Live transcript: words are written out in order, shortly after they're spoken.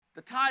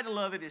The title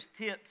of it is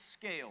Tipped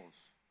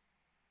Scales.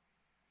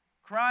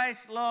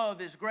 Christ's love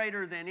is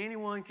greater than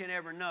anyone can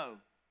ever know.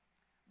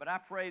 But I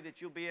pray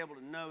that you'll be able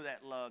to know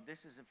that love.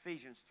 This is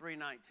Ephesians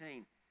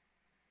 3:19.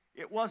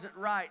 It wasn't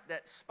right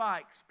that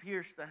spikes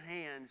pierced the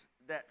hands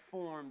that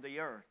formed the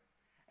earth.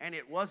 And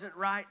it wasn't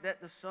right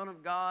that the Son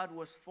of God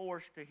was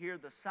forced to hear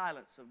the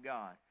silence of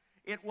God.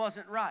 It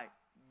wasn't right,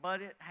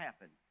 but it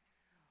happened.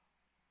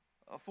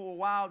 For a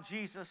while,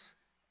 Jesus,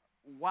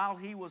 while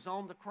he was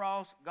on the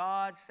cross,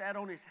 God sat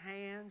on his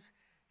hands.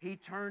 He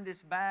turned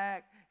his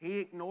back. He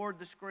ignored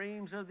the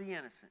screams of the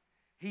innocent.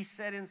 He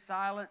sat in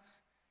silence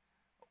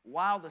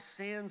while the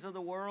sins of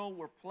the world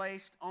were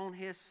placed on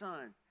his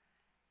Son.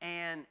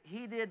 And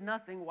he did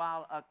nothing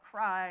while a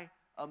cry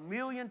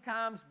 1,000,000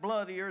 times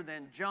bloodier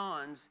than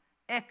John's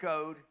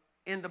echoed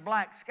in the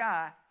black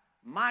sky,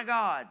 my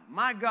God,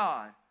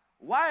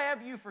 why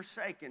have you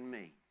forsaken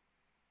me?"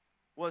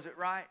 Was it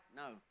right?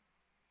 No.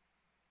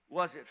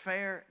 Was it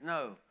fair?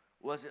 No.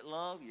 Was it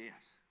love?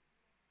 Yes.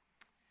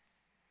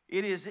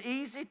 It is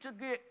easy to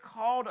get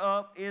caught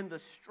up in the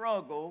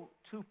struggle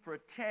to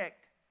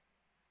protect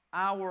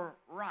our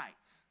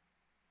rights.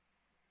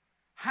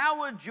 How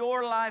would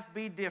your life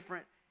be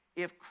different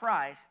if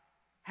Christ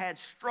had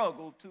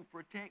struggled to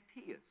protect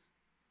his?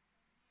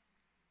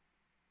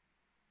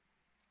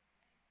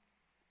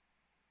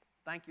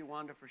 Thank you,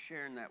 Wanda, for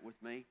sharing that with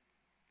me.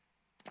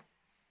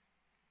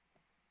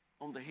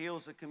 On the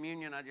heels of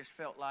communion, I just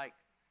felt like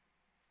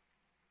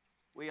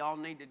we all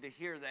needed to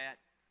hear that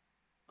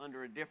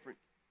under a different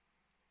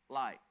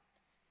light.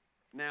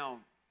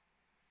 Now,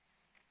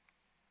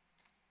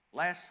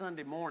 last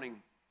Sunday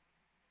morning,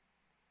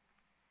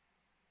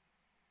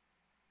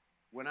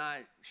 when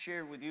I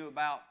shared with you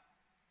about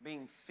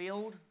being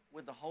filled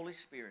with the Holy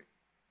Spirit,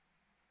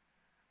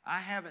 I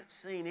haven't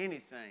seen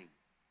anything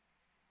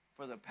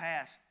for the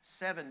past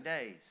 7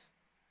 days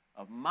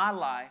of my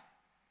life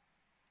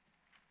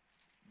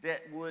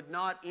that would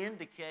not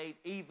indicate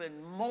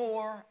even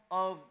more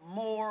of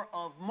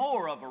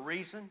a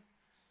reason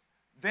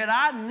that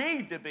I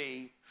need to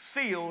be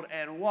filled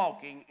and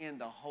walking in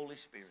the Holy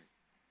Spirit.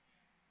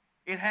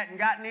 It hadn't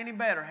gotten any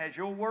better. Has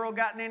your world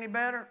gotten any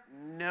better?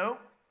 No.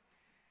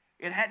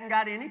 It hadn't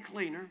got any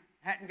cleaner,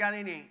 hadn't got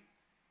any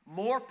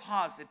more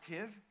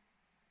positive.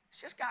 It's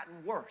just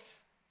gotten worse.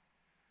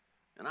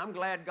 And I'm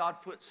glad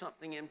God put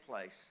something in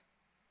place.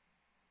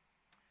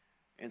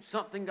 And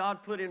something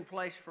God put in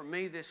place for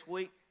me this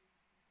week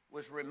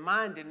was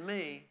reminding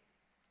me,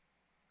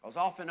 because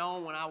off and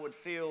on when I would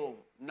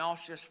feel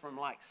nauseous from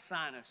like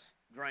sinus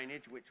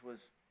drainage, which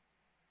was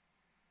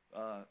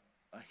a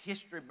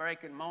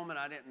history-breaking moment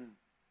I didn't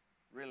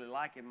really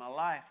like in my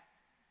life,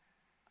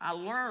 I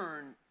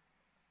learned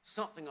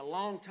something a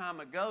long time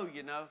ago,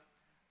 you know.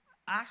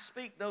 I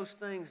speak those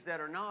things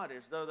that are not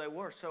as though they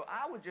were. So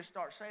I would just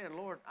start saying,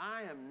 Lord,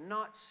 I am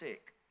not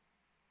sick.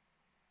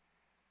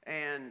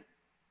 And,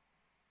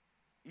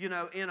 you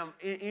know,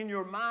 in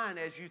your mind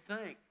as you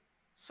think,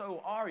 so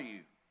are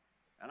you.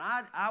 And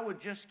I would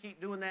just keep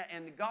doing that.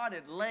 And God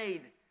had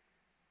laid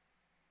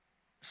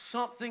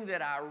something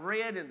that I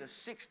read in the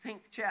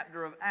 16th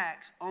chapter of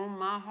Acts on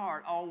my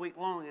heart all week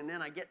long. And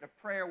then I get to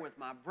prayer with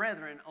my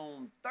brethren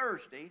on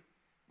Thursday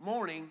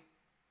morning.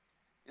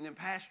 And then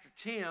Pastor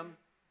Tim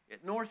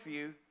at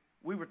Northview,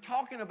 we were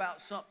talking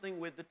about something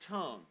with the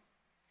tongue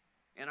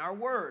and our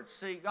words.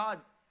 See, God,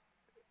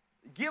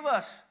 give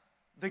us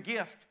the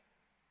gift,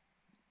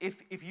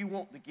 if you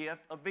want the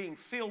gift, of being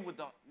filled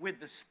with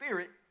the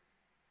Spirit.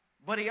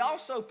 But He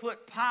also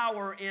put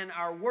power in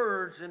our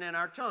words and in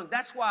our tongue.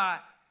 That's why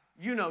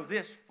you know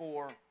this,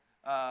 for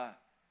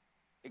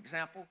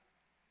example.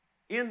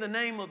 In the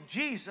name of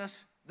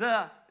Jesus,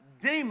 the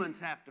demons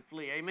have to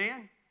flee.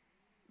 Amen?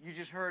 You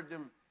just heard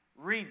them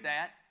read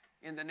that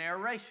in the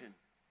narration.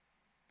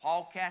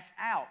 Paul cast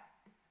out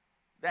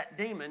that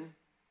demon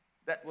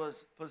that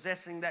was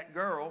possessing that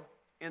girl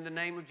in the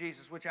name of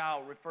Jesus, which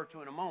I'll refer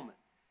to in a moment.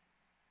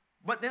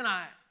 But then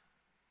I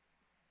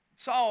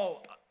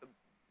saw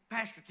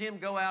Pastor Tim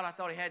go out. I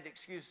thought he had to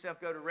excuse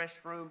himself, go to the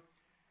restroom.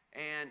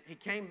 And he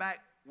came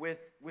back with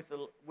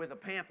a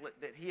pamphlet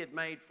that he had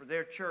made for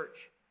their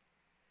church.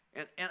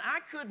 And I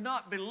could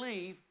not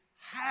believe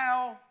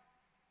how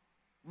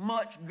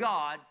much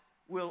God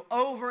will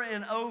over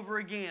and over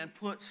again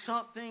put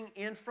something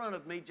in front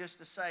of me just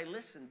to say,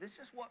 listen, this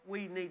is what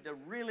we need to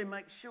really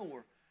make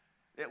sure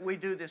that we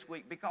do this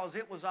week, because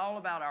it was all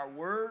about our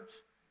words,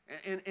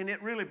 and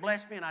it really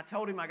blessed me. And I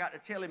told him, I got to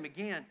tell him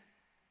again,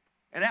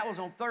 and that was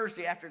on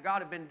Thursday after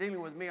God had been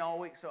dealing with me all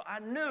week. So I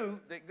knew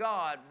that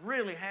God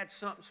really had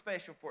something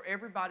special for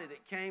everybody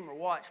that came or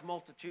watched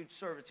Multitude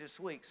service this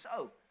week.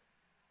 So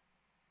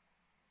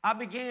I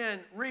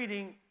began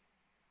reading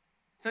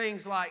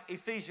things like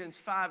Ephesians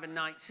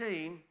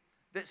 5:19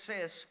 that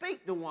says,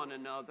 speak to one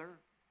another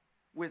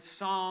with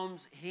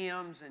psalms,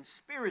 hymns, and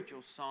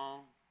spiritual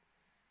songs,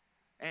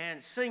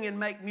 and sing and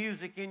make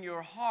music in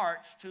your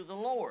hearts to the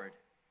Lord.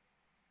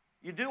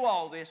 You do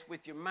all this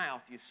with your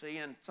mouth, you see.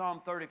 And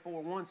Psalm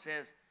 34:1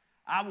 says,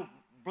 I will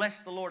bless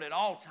the Lord at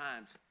all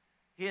times.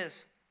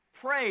 His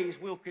praise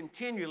will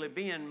continually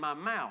be in my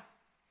mouth.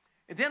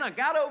 And then I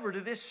got over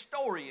to this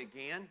story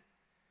again.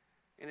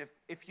 And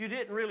if you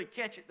didn't really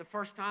catch it the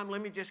first time,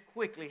 let me just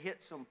quickly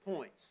hit some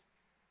points.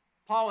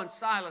 Paul and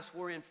Silas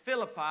were in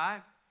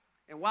Philippi,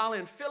 and while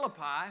in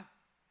Philippi,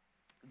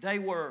 they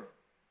were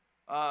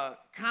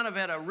kind of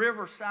at a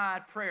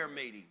riverside prayer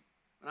meeting.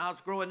 When I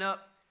was growing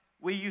up,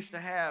 we used to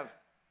have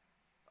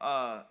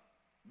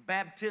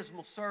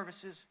baptismal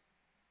services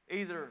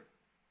either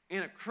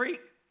in a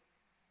creek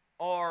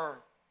or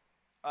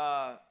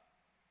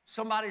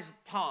somebody's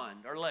pond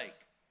or lake.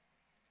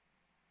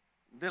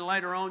 Then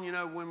later on, you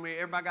know, when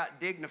everybody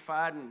got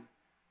dignified and,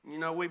 you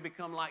know, we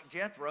become like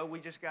Jethro, we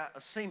just got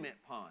a cement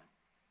pond,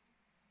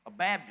 a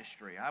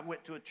baptistry. I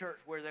went to a church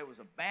where there was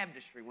a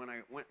baptistry when I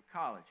went to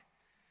college.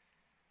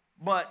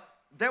 But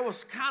there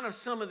was kind of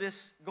some of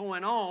this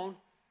going on,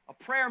 a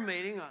prayer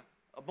meeting,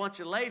 a bunch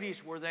of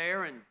ladies were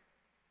there, and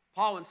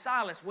Paul and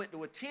Silas went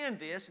to attend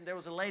this, and there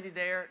was a lady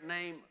there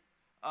named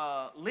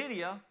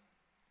Lydia,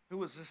 who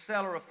was the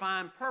seller of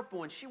fine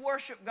purple, and she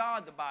worshiped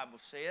God, the Bible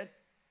said.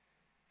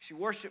 She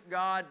worshiped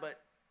God, but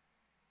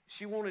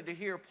she wanted to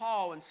hear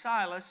Paul and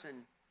Silas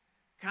and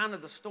kind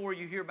of the story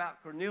you hear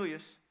about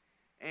Cornelius.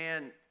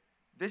 And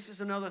this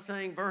is another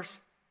thing, verse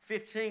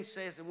 15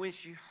 says, and when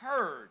she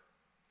heard,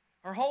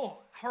 her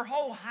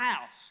whole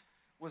house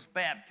was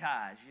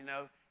baptized, you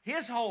know.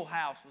 His whole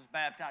house was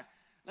baptized.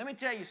 Let me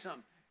tell you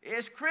something.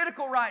 It's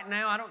critical right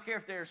now. I don't care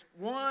if there's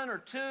 1 or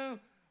 2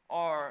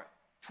 or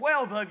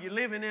 12 of you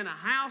living in a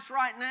house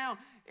right now.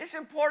 It's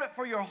important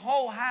for your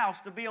whole house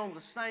to be on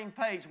the same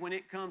page when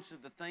it comes to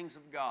the things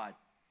of God.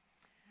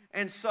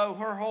 And so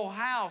her whole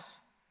house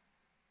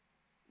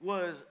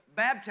was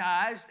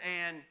baptized,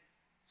 and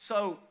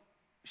so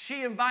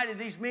she invited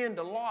these men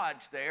to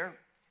lodge there.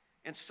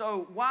 And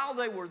so while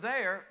they were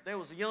there, there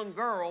was a young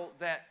girl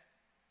that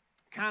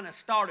kind of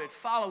started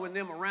following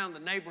them around the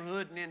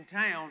neighborhood and in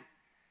town.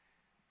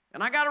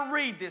 And I got to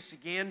read this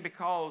again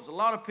because a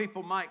lot of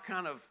people might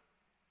kind of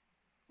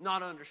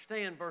not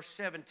understand. Verse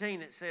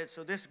 17, it says,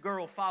 so this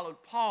girl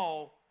followed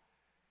Paul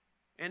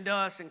and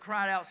us and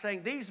cried out,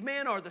 saying, these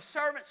men are the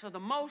servants of the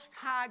Most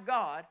High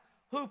God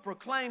who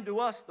proclaim to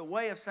us the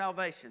way of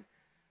salvation.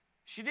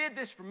 She did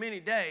this for many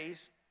days.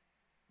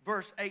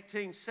 Verse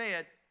 18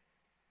 said,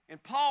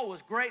 and Paul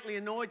was greatly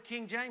annoyed.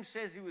 King James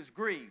says he was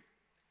grieved.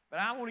 But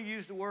I want to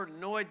use the word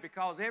annoyed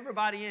because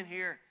everybody in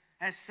here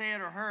has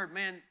said or heard,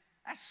 man,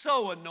 that's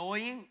so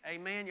annoying.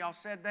 Amen. Y'all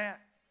said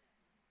that?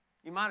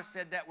 You might have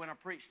said that when I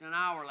preached an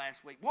hour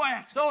last week. Boy,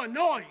 that's so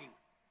annoying.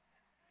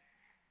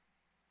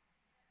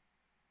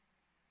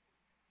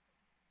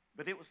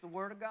 But it was the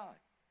Word of God.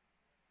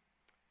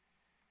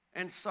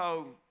 And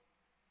so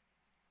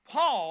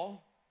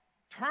Paul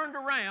turned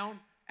around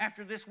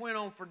after this went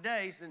on for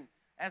days, and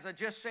as I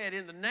just said,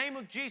 in the name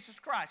of Jesus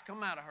Christ,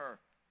 come out of her.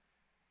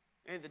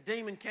 And the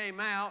demon came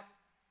out.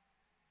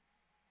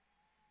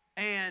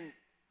 And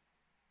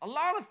a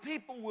lot of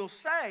people will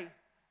say,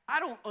 I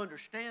don't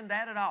understand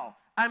that at all.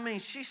 I mean,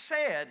 she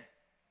said,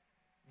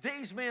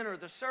 these men are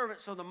the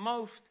servants of the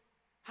Most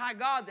High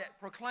God that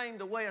proclaim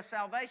the way of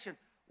salvation.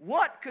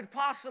 What could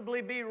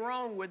possibly be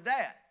wrong with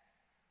that?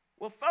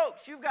 Well,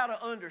 folks, you've got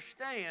to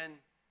understand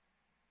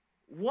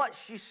what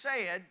she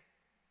said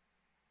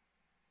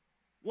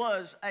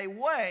was a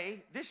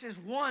way. This is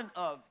one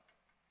of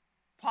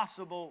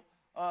possible,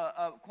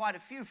 quite a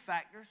few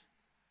factors.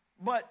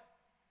 But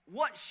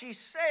what she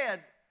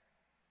said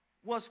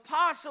was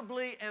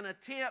possibly an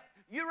attempt.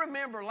 You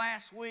remember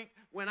last week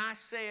when I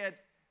said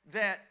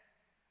that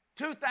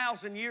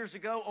 2,000 years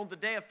ago on the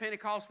day of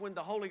Pentecost when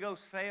the Holy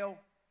Ghost fell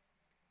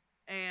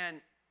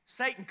and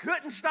Satan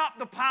couldn't stop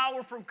the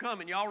power from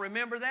coming. Y'all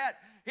remember that?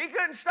 He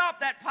couldn't stop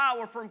that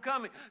power from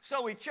coming.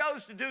 So he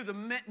chose to do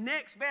the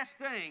next best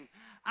thing.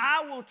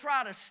 I will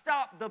try to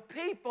stop the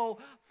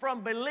people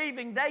from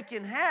believing they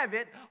can have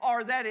it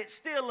or that it's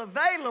still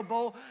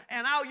available,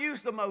 and I'll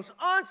use the most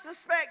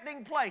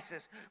unsuspecting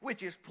places,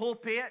 which is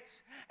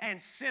pulpits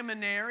and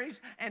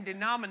seminaries and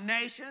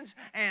denominations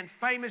and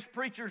famous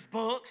preachers'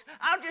 books.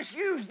 I'll just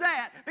use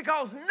that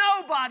because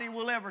nobody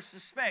will ever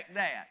suspect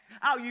that.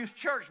 I'll use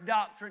church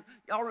doctrine.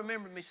 Y'all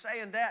remember me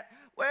saying that?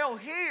 Well,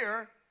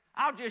 here,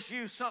 I'll just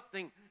use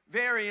something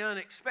very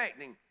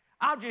unexpected.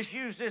 I'll just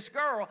use this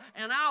girl,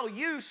 and I'll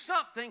use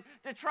something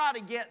to try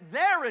to get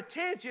their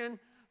attention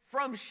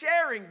from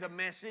sharing the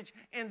message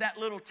in that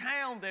little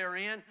town they're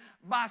in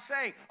by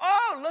saying,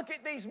 oh, look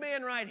at these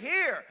men right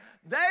here.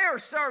 They are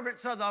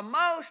servants of the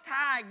Most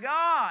High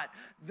God.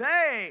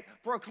 They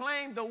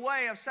proclaim the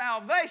way of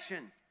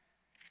salvation.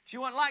 She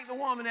wasn't like the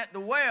woman at the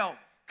well.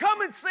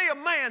 Come and see a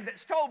man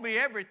that's told me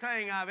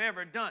everything I've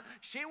ever done.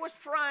 She was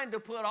trying to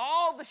put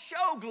all the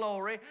show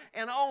glory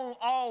and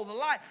all the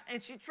light.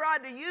 And she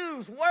tried to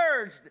use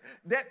words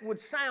that would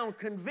sound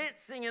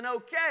convincing and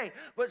okay.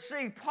 But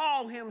see,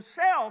 Paul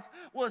himself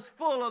was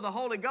full of the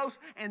Holy Ghost,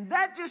 and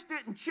that just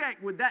didn't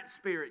check with that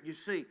spirit, you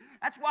see.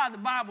 That's why the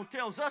Bible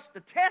tells us to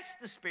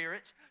test the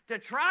spirits, to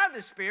try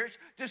the spirits,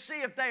 to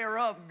see if they are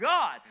of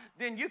God.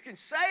 Then you can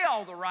say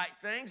all the right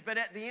things, but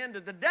at the end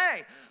of the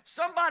day,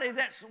 somebody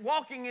that's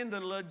walking in the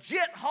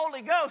legit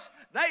Holy Ghost,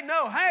 they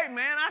know, hey,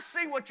 man, I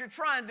see what you're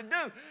trying to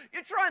do.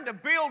 You're trying to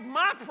build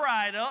my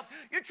pride up.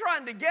 You're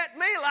trying to get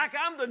me like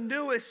I'm the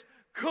newest,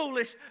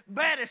 coolest,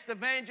 baddest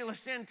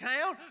evangelist in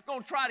town,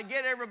 going to try to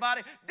get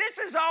everybody. This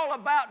is all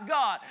about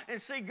God.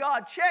 And see,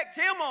 God checked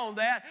him on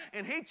that,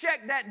 and he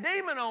checked that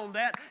demon on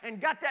that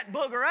and got that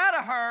booger out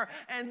of her.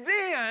 And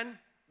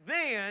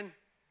then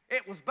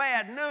it was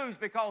bad news,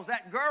 because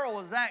that girl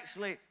was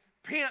actually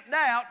pimped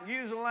out,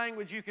 use a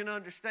language you can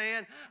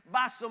understand,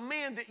 by some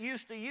men that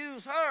used to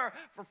use her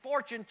for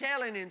fortune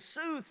telling and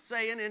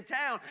soothsaying in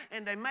town,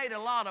 and they made a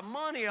lot of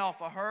money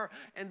off of her,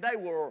 and they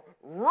were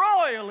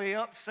royally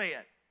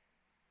upset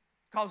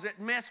because it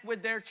messed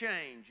with their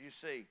change, you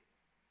see.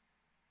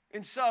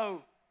 And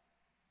so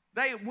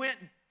they went,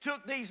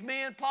 took these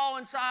men, Paul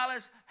and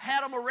Silas,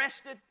 had them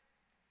arrested,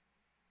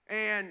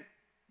 and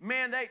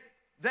man,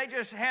 they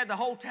just had the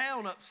whole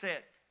town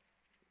upset.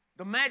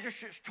 The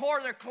magistrates tore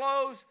their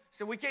clothes,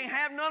 said, we can't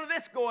have none of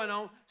this going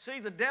on. See,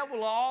 the devil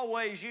will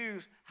always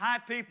use high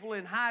people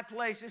in high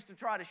places to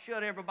try to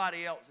shut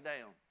everybody else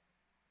down.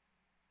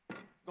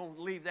 Going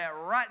to leave that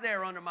right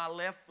there under my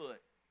left foot.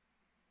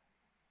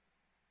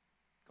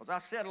 Because I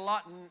said a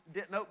lot and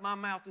didn't open my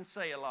mouth and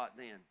say a lot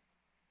then.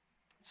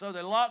 So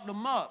they locked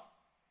them up.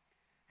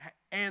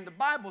 And the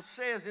Bible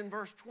says in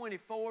verse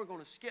 24, we're going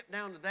to skip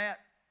down to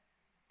that,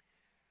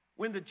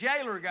 when the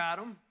jailer got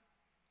them,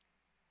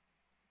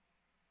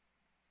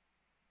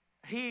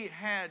 he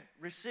had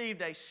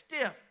received a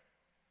stiff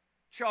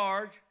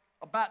charge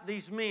about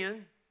these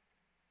men.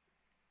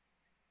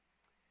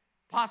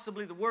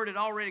 Possibly the word had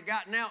already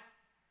gotten out,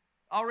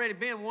 already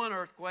been one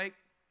earthquake.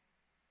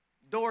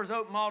 Doors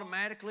open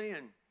automatically,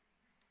 and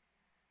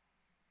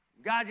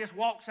guy just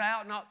walks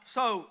out.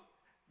 So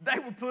they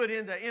were put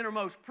in the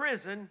innermost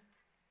prison,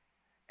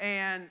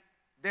 and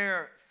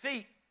their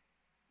feet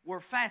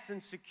were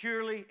fastened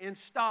securely in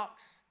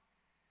stocks.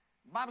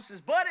 The Bible says,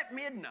 but at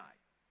midnight,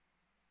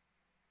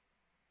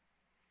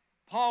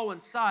 Paul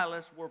and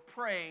Silas were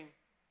praying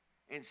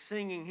and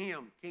singing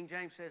hymns. King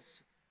James says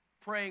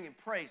praying and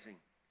praising.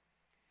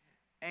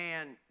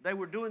 And they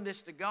were doing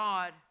this to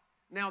God.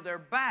 Now their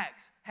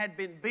backs had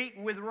been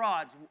beaten with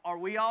rods. Are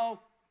we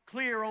all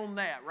clear on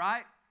that,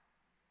 right?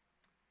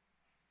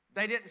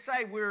 They didn't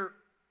say we're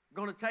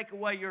going to take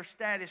away your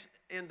status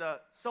in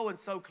the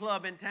so-and-so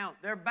club in town.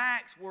 Their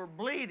backs were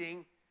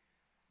bleeding,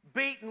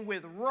 beaten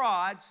with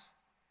rods,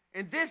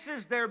 and this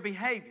is their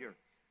behavior.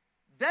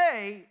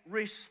 They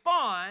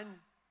respond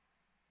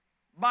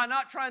by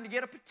not trying to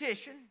get a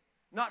petition,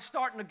 not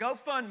starting a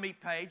GoFundMe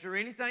page or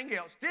anything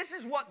else. This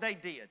is what they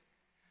did.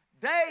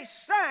 They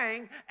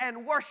sang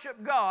and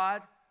worshiped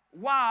God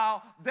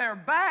while their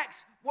backs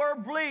were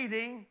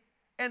bleeding,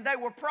 and they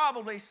were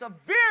probably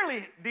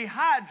severely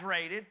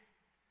dehydrated,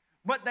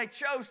 but they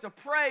chose to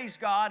praise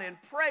God and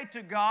pray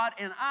to God,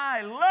 and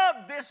I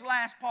love this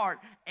last part,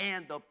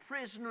 and the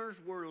prisoners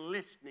were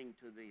listening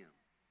to them.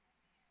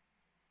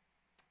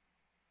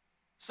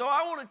 So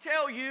I want to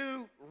tell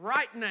you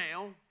right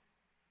now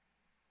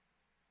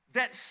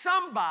that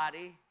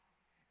somebody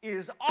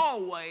is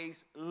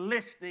always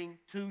listening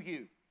to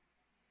you.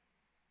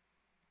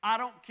 I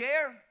don't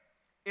care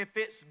if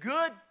it's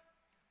good,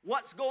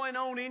 what's going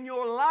on in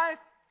your life,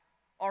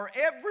 or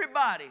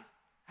everybody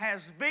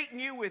has beaten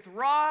you with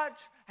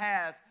rods,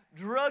 have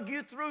drug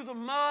you through the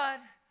mud,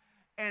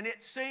 and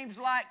it seems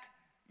like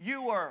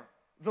you are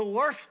the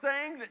worst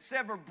thing that's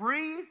ever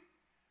breathed.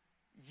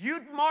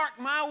 You'd mark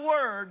my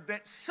word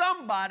that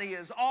somebody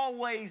is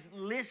always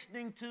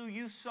listening to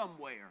you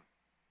somewhere.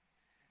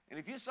 And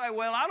if you say,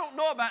 well, I don't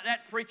know about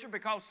that, preacher,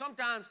 because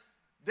sometimes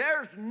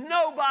there's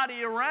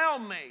nobody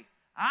around me.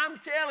 I'm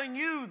telling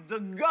you, the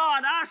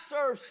God I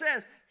serve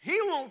says he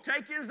won't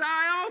take his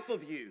eye off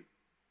of you.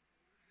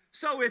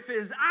 So if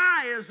his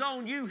eye is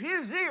on you,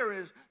 his ear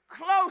is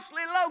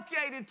closely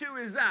located to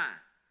his eye.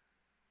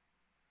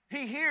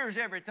 He hears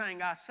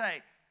everything I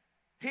say.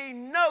 He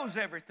knows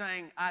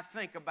everything I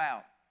think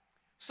about.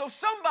 So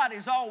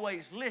somebody's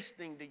always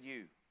listening to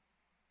you.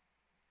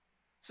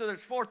 So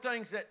there's 4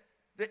 things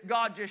that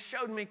God just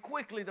showed me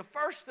quickly. The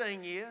first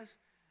thing is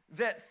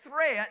that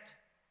threat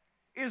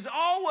is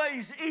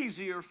always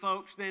easier,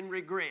 folks, than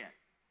regret.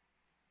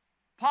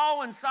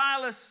 Paul and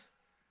Silas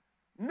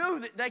knew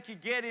that they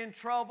could get in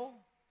trouble.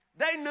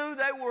 They knew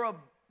they were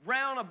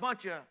around a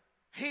bunch of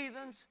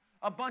heathens,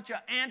 a bunch of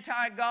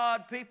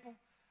anti-God people.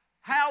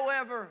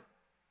 However,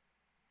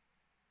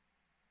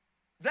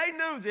 they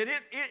knew that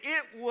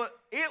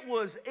it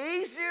was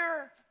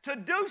easier to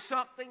do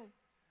something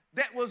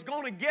that was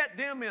going to get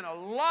them in a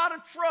lot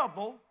of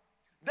trouble.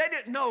 They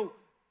didn't know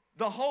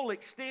the whole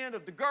extent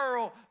of the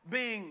girl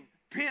being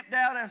pimped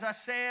out, as I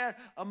said,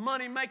 a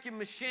money-making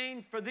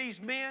machine for these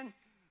men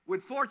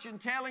with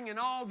fortune-telling and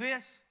all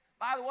this.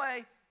 By the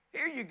way,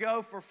 Here you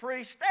go for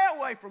free. Stay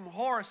away from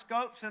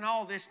horoscopes and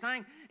all this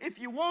thing. If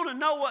you want to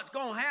know what's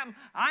going to happen,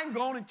 I'm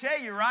going to tell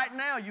you right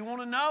now. You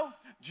want to know?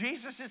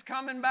 Jesus is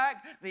coming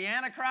back. The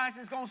Antichrist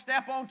is going to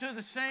step onto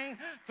the scene.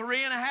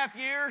 3.5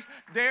 years,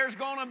 there's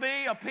going to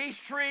be a peace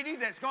treaty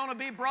that's going to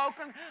be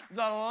broken.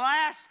 The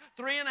last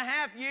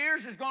 3.5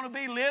 years is going to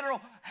be literal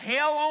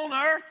hell on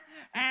earth.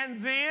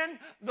 And then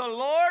the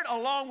Lord,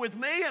 along with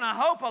me, and I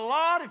hope a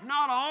lot, if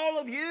not all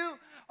of you,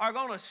 are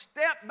going to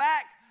step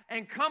back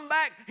and come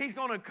back. He's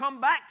going to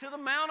come back to the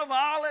Mount of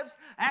Olives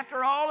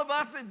after all of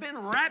us have been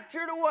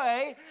raptured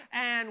away,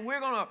 and we're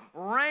going to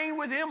reign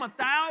with Him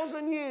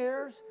 1,000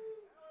 years.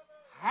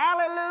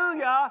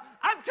 Hallelujah.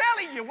 I'm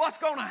telling you what's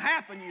going to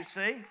happen, you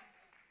see.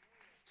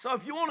 So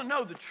if you want to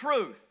know the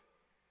truth,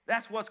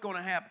 that's what's going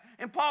to happen.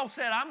 And Paul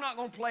said, I'm not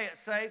going to play it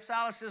safe.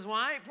 Silas says, well,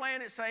 I ain't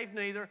playing it safe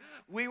neither.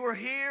 We were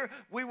here.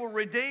 We were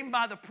redeemed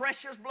by the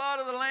precious blood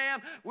of the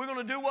Lamb. We're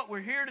going to do what we're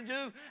here to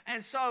do.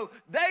 And so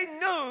they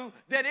knew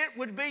that it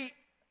would be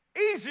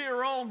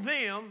easier on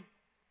them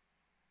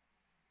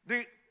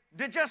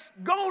to just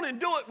go on and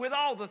do it with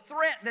all the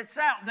threat that's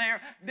out there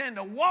than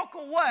to walk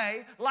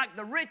away like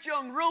the rich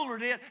young ruler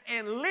did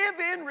and live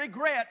in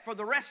regret for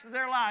the rest of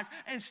their lives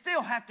and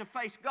still have to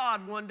face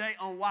God one day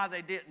on why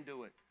they didn't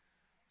do it.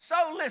 So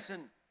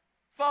listen,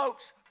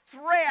 folks,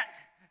 threat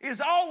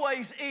is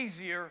always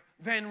easier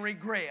than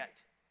regret.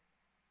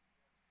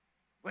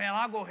 Well,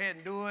 I'll go ahead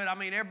and do it. I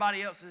mean,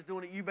 everybody else is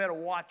doing it. You better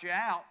watch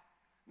out.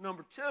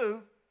 Number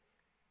two,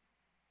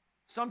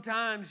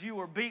 sometimes you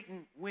are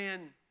beaten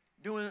when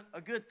doing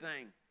a good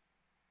thing.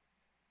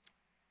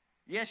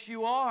 Yes,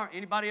 you are.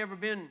 Anybody ever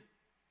been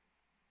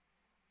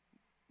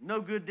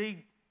no good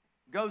deed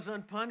goes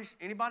unpunished?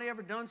 Anybody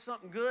ever done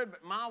something good?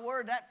 But my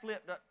word, that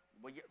flipped up.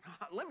 Well,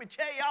 let me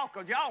tell y'all,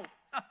 because y'all,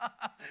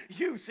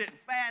 you sitting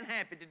fat and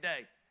happy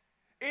today.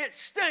 It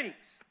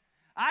stinks.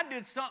 I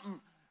did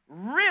something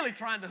really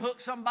trying to hook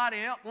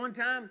somebody up one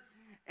time,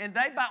 and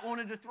they about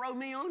wanted to throw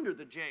me under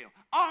the jail.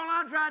 All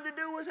I tried to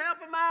do was help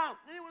them out,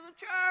 and it was a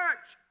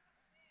church.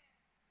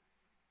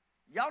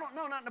 Y'all don't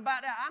know nothing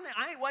about that.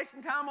 I ain't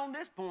wasting time on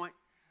this point,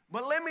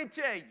 but let me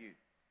tell you,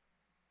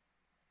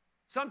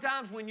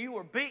 sometimes when you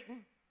are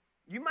beaten,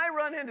 you may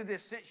run into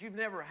this since you've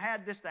never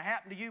had this to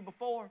happen to you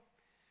before.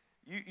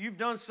 You've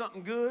done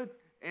something good,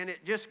 and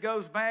it just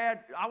goes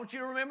bad. I want you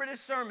to remember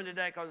this sermon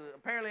today because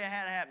apparently it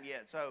hadn't happened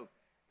yet. So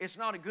it's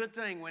not a good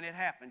thing when it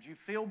happens. You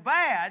feel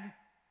bad,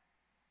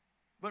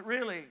 but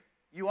really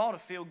you ought to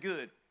feel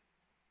good.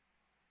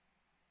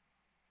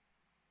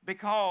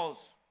 Because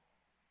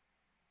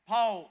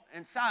Paul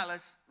and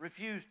Silas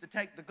refused to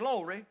take the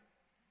glory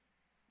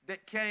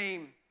that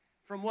came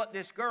from what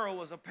this girl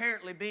was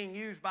apparently being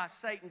used by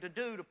Satan to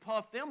do to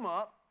puff them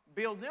up,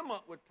 build them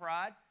up with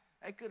pride.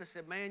 They could have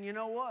said, man, you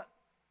know what?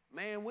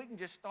 Man, we can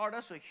just start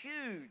us a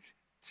huge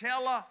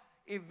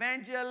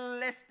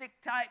tele-evangelistic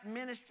type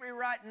ministry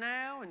right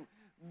now, and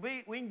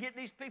we can get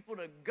these people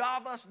to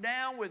gob us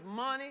down with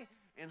money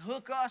and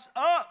hook us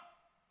up.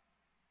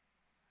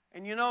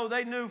 And you know,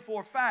 they knew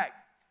for a fact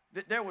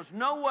that there was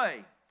no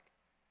way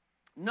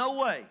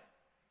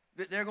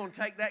that they're going to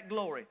take that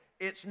glory.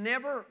 It's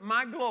never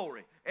my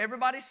glory.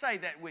 Everybody say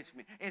that with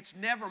me. It's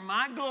never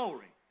my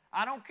glory.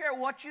 I don't care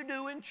what you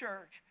do in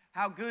church,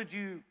 how good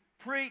you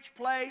preach,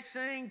 play,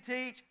 sing,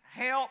 teach,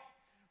 help,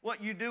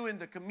 what you do in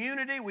the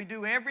community. We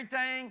do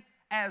everything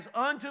as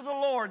unto the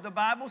Lord, the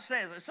Bible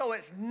says it. So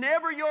it's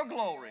never your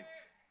glory.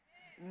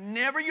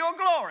 Never your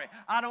glory.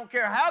 I don't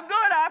care how good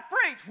I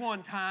preach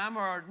one time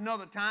or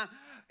another time.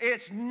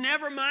 It's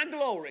never my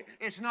glory.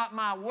 It's not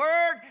my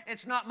word.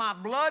 It's not my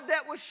blood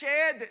that was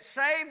shed that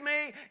saved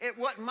me. It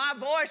wasn't my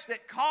voice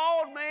that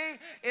called me.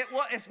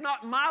 It's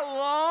not my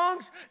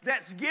lungs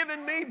that's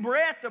giving me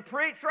breath to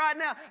preach right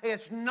now.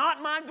 It's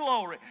not my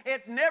glory.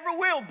 It never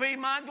will be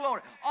my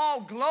glory.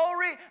 All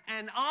glory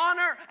and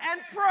honor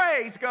and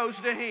praise goes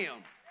to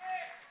Him.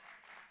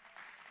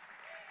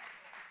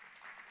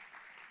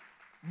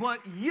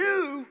 But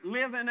you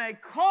live in a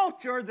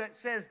culture that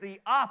says the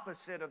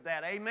opposite of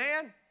that.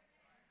 Amen?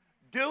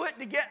 Do it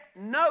to get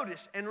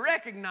noticed and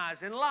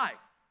recognized in life.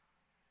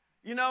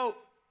 You know,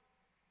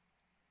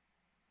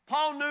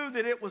 Paul knew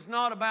that it was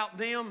not about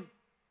them.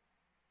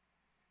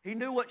 He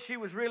knew what she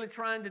was really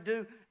trying to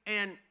do.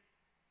 And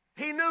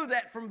he knew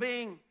that from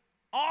being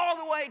all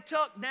the way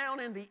tucked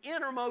down in the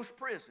innermost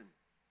prison.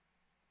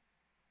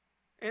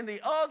 And the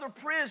other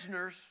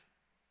prisoners,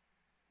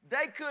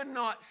 they could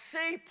not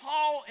see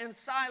Paul and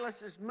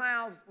Silas's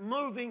mouths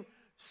moving,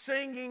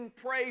 singing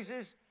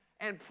praises,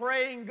 and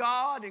praying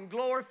God and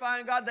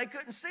glorifying God. They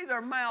couldn't see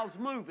their mouths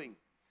moving,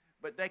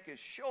 but they could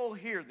sure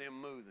hear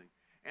them moving.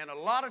 And a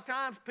lot of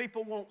times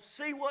people won't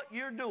see what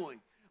you're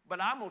doing.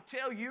 But I'm going to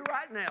tell you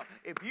right now,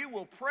 if you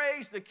will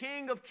praise the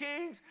King of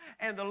Kings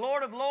and the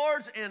Lord of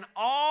Lords in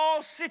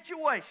all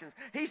situations,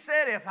 He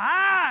said, if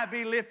I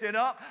be lifted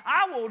up,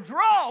 I will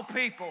draw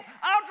people.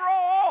 I'll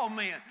draw all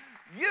men.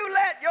 You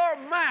let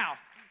your mouth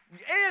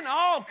in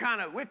all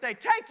kind of, if they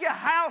take your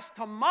house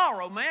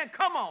tomorrow, man,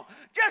 come on,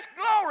 just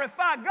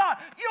glorify God.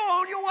 You're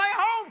on your way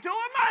home to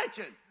a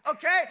mansion,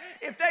 okay?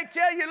 If they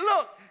tell you,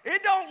 look,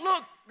 it don't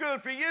look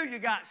good for you, you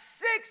got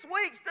 6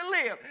 weeks to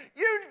live.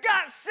 You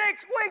got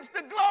 6 weeks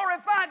to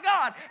glorify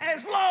God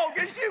as long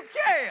as you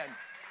can.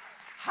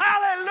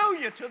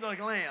 Hallelujah to the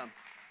Lamb.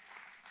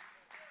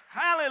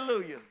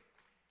 Hallelujah.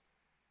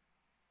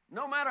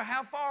 No matter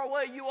how far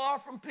away you are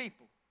from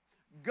people,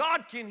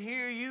 God can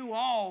hear you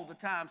all the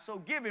time, so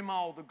give Him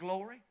all the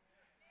glory.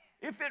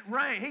 If it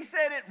rains, He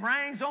said it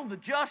rains on the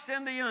just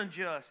and the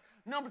unjust.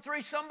 Number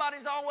 3,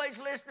 somebody's always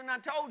listening. I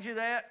told you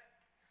that.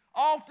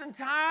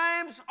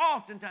 Oftentimes,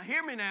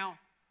 hear me now,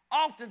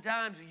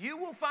 oftentimes you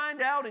will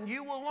find out and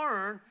you will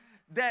learn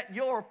that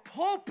your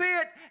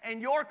pulpit and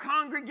your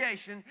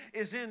congregation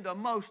is in the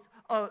most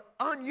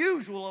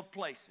unusual of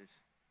places.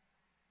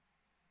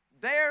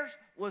 Theirs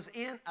was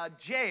in a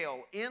jail,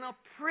 in a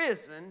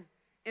prison,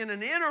 in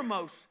an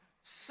innermost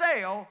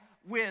cell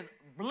with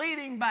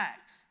bleeding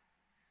backs.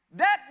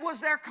 That was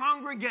their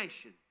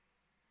congregation.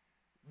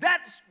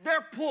 That's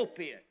their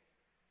pulpit.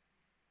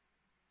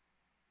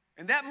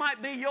 And that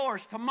might be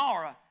yours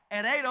tomorrow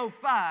at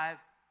 8:05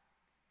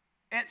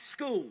 at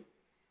school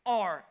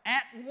or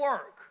at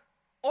work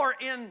or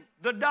in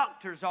the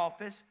doctor's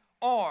office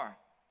or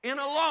in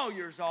a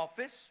lawyer's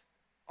office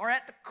or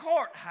at the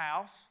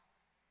courthouse.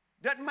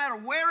 Doesn't matter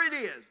where it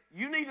is.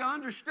 You need to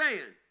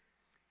understand,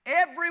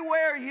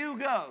 everywhere you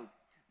go,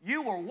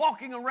 you are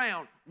walking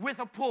around with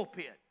a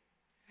pulpit.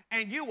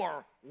 And you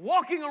are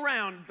walking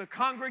around the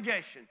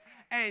congregation.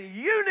 And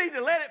you need to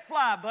let it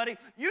fly, buddy.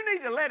 You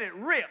need to let it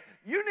rip.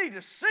 You need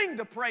to sing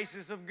the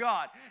praises of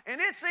God.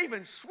 And it's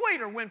even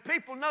sweeter when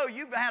people know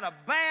you've had a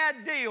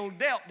bad deal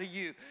dealt to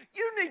you.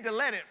 You need to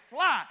let it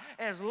fly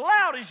as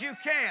loud as you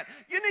can.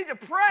 You need to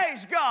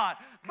praise God.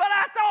 But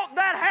I thought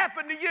that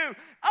happened to you.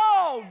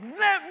 Oh,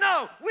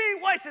 no, we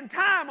ain't wasting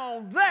time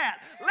on that.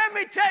 Let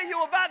me tell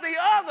you about the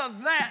other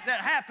that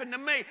happened to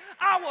me.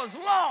 I was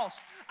lost.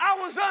 I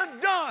was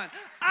undone.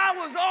 I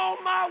was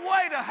on my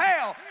way to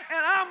hell, and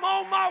I'm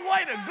on my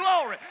way to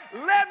glory.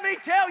 Let me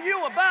tell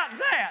you about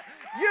that.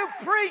 You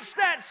preach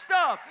that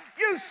stuff.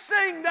 You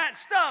sing that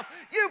stuff.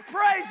 You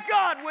praise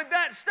God with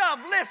that stuff.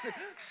 Listen,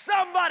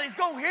 somebody's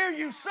going to hear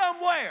you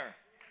somewhere.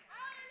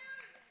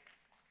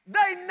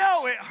 They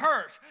know it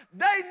hurts.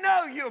 They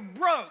know you're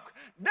broke.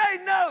 They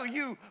know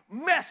you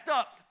messed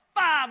up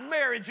 5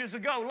 marriages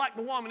ago, like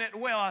the woman at the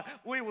well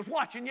we was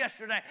watching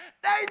yesterday.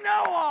 They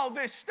know all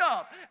this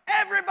stuff.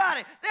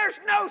 Everybody, there's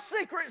no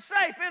secret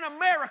safe in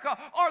America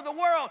or the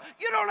world.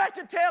 You don't have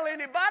to tell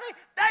anybody.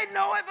 They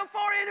know it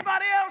before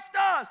anybody else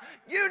does.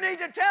 You need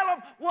to tell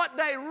them what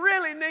they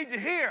really need to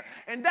hear,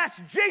 and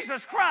that's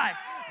Jesus Christ,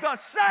 the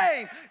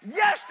same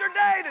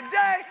yesterday,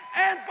 today,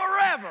 and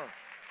forever.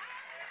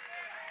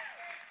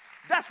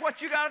 That's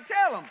what you got to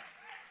tell them.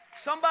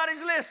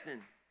 Somebody's listening.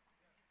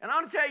 And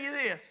I'm going to tell you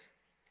this.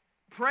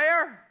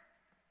 Prayer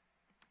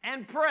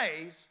and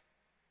praise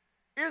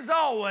is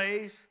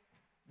always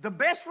the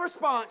best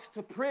response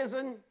to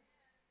prison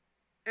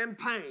and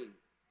pain.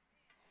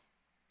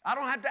 I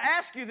don't have to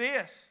ask you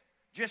this.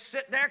 Just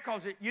sit there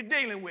because you're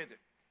dealing with it.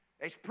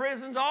 There's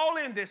prisons all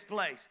in this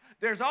place.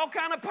 There's all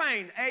kind of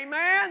pain.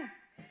 Amen?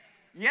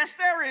 Yes,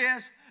 there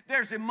is.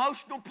 There's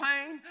emotional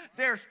pain.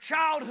 There's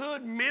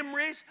childhood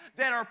memories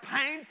that are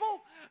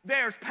painful.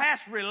 There's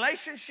past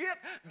relationship.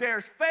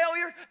 There's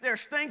failure.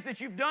 There's things that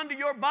you've done to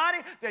your body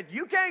that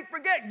you can't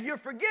forget. You're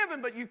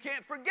forgiven, but you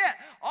can't forget.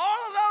 All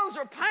of those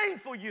are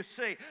painful, you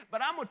see.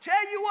 But I'm going to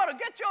tell you what, to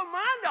get your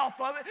mind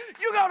off of it,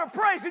 you got to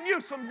praise and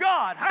use some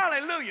God.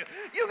 Hallelujah.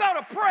 You got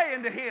to pray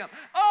into Him.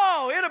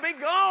 Oh, it'll be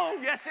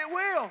gone. Yes, it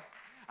will.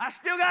 I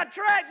still got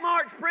track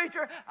marks,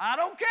 preacher. I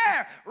don't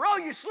care. Roll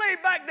your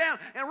sleeve back down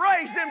and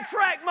raise them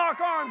track mark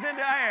arms in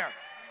the air.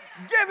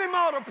 Give Him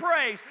all the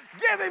praise.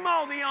 Give Him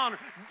all the honor.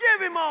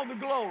 Give Him all the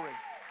glory.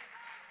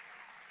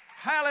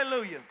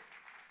 Hallelujah.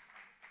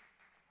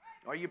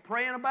 Are you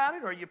praying about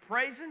it? Are you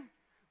praising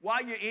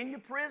while you're in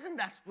your prison?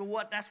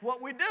 That's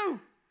what we do.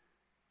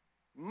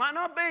 Might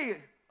not be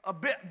a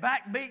bit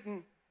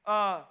backbeaten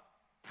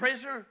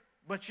prisoner,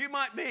 but you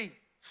might be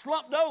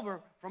slumped over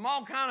from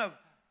all kind of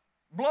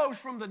blows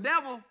from the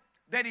devil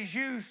that he's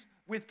used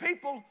with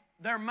people,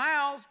 their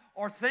mouths,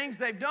 or things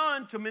they've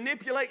done to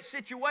manipulate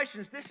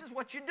situations. This is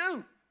what you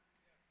do.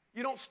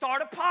 You don't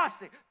start a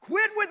posse.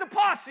 Quit with the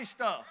posse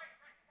stuff.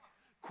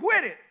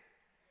 Quit it.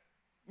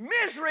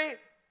 Misery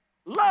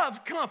loves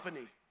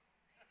company.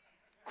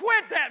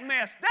 Quit that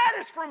mess. That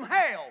is from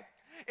hell.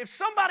 If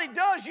somebody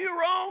does you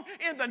wrong,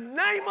 in the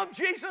name of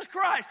Jesus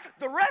Christ,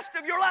 the rest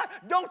of your life,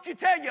 don't you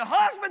tell your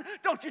husband,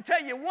 don't you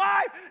tell your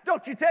wife,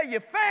 don't you tell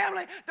your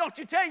family, don't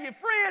you tell your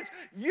friends.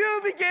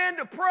 You begin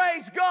to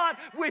praise God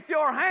with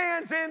your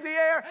hands in the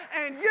air,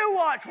 and you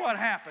watch what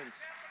happens.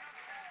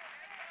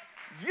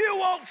 You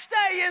won't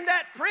stay in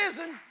that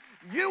prison.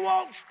 You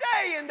won't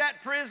stay in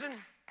that prison.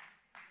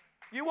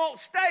 You won't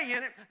stay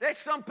in it. There's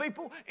some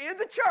people in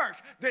the church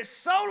that's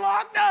so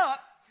locked up,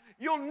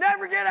 you'll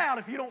never get out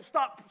if you don't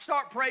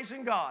start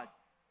praising God.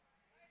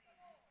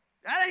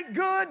 That ain't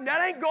good, and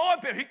that ain't going.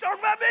 He's talking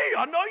about me.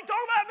 I know he's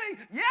talking about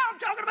me. Yeah, I'm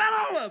talking about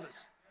all of us.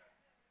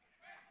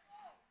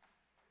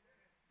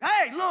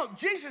 Hey, look,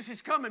 Jesus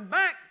is coming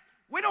back.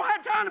 We don't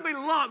have time to be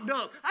locked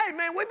up. Hey,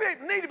 man, we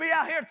need to be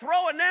out here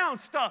throwing down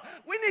stuff.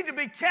 We need to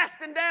be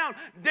casting down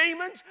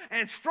demons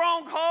and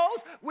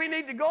strongholds. We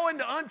need to go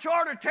into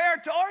uncharted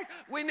territory.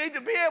 We need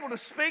to be able to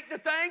speak to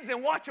things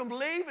and watch them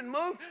leave and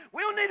move.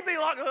 We don't need to be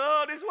like,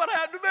 oh, this is what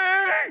happened to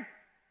me.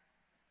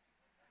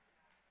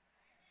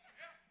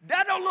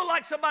 That don't look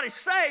like somebody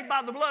saved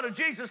by the blood of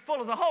Jesus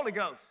full of the Holy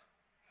Ghost.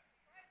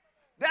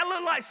 That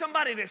look like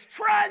somebody that's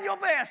trying your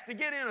best to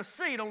get in a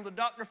seat on the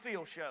Dr.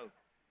 Phil show.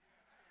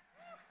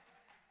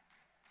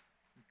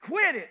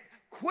 Quit it.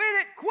 Quit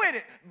it. Quit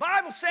it.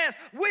 Bible says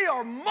we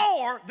are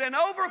more than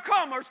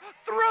overcomers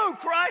through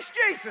Christ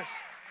Jesus.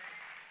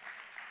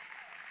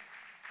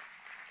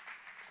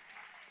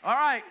 All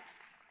right.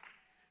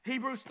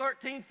 Hebrews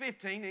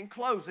 13:15 in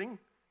closing,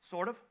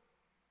 sort of.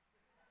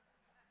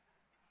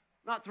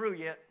 Not through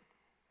yet.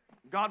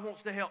 God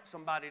wants to help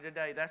somebody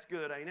today. That's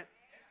good, ain't it?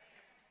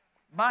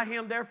 By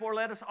him, therefore,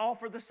 let us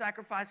offer the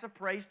sacrifice of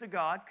praise to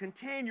God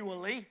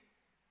continually.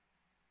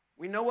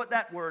 We know what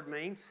that word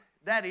means.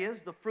 That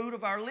is, the fruit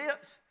of our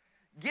lips,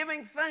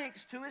 giving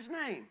thanks to his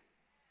name.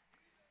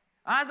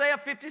 Isaiah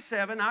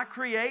 57, I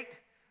create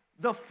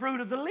the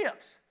fruit of the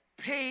lips.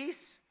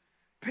 Peace,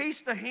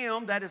 peace to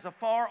him that is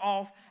afar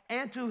off,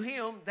 and to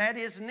him that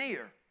is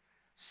near,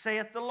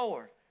 saith the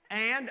Lord.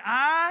 And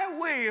I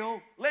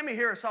will, let me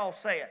hear us all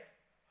say it,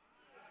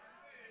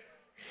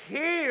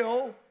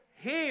 heal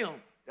him.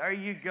 There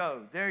you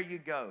go, there you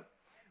go.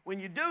 When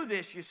you do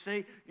this, you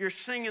see, you're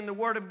singing the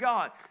Word of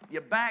God.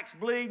 Your back's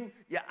bleeding,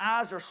 your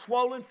eyes are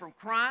swollen from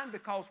crying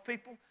because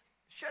people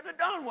shouldn't have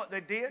done what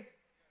they did.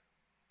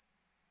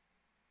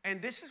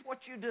 And this is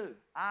what you do.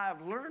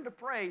 I've learned to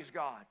praise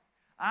God.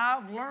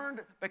 I've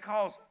learned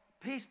because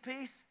peace,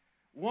 peace,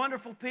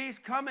 wonderful peace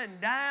coming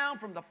down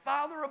from the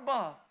Father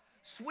above.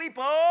 Sweep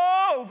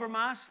over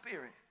my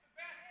spirit.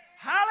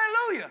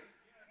 Hallelujah.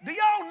 Do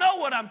y'all know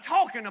what I'm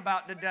talking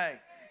about today?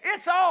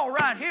 It's all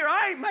right here.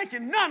 I ain't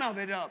making none of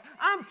it up.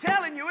 I'm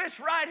telling you, it's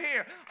right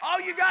here.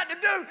 All you got to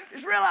do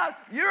is realize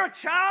you're a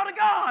child of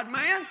God,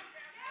 man.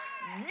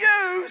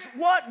 Use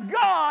what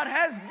God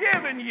has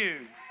given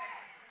you.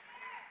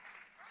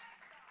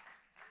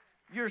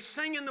 You're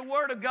singing the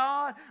Word of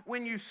God.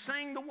 When you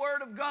sing the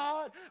Word of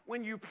God,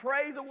 when you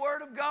pray the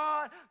Word of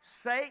God,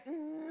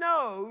 Satan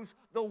knows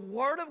the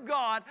Word of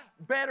God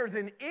better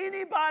than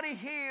anybody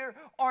here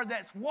or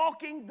that's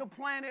walking the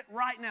planet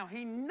right now.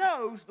 He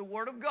knows the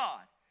Word of God.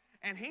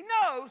 And he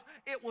knows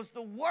it was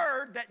the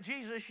word that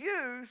Jesus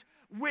used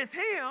with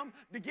him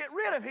to get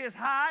rid of his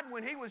hide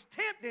when he was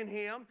tempting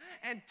him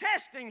and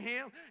testing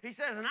him. He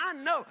says, and I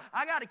know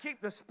I got to keep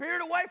the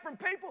spirit away from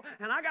people,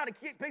 and I got to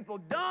keep people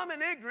dumb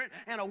and ignorant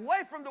and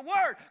away from the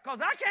word,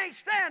 because I can't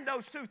stand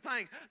those two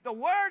things, the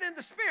word and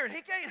the spirit.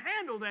 He can't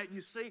handle that,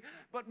 you see.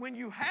 But when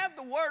you have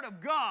the word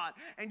of God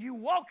and you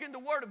walk in the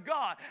word of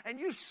God and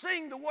you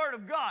sing the word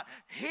of God,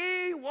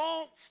 he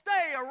won't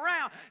stay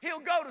around. He'll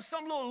go to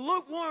some little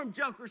lukewarm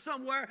joker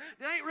somewhere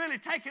that ain't really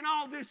taking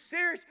all this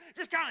serious,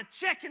 just kind of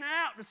checking it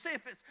out to see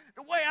if it's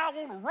the way I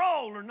want to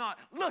roll or not.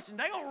 Listen,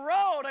 they're going to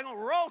roll. They're going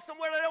to roll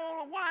somewhere they don't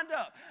want to wind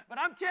up. But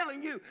I'm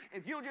telling you,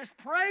 if you'll just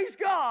praise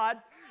God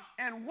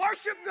and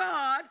worship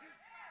God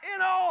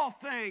in all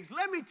things,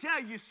 let me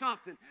tell you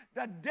something.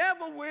 The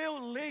devil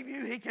will leave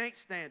you. He can't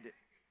stand it.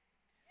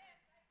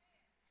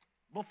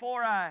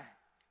 Before I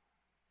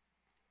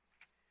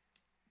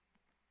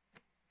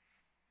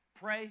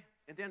pray,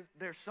 and then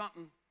there's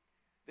something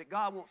that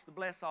God wants to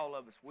bless all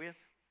of us with.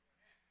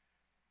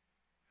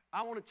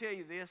 I want to tell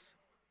you this.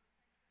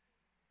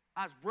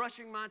 I was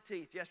brushing my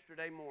teeth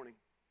yesterday morning,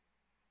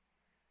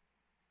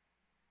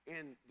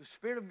 and the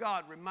Spirit of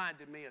God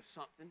reminded me of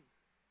something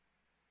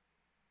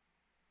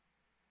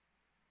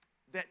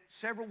that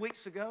several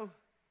weeks ago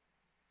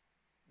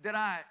that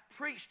I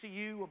preached to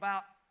you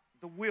about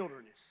the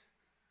wilderness,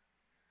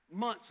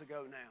 months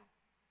ago now.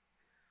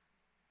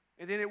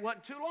 And then it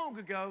wasn't too long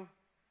ago,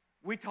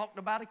 we talked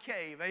about a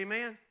cave,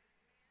 amen?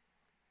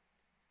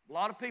 A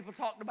lot of people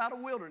talked about a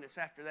wilderness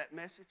after that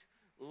message.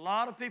 A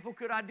lot of people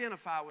could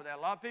identify with that.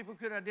 A lot of people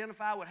could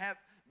identify with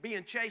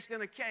being chased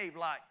in a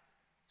cave-like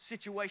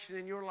situation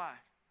in your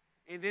life.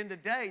 And then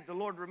today, the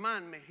Lord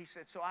reminded me, he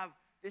said,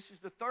 this is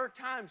the third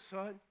time,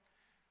 son,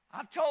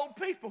 I've told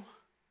people,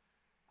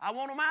 I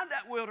want them out of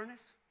that wilderness.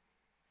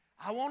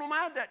 I want them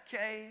out of that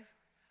cave.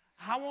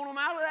 I want them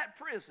out of that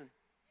prison.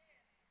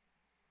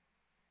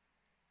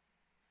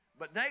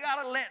 But they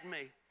got to let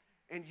me.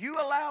 And you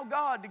allow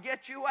God to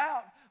get you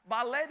out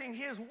by letting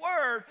his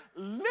word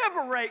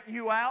liberate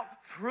you out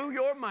through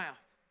your mouth.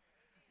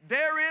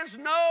 There is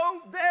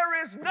no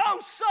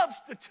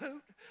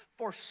substitute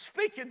for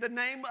speaking the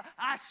name.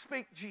 I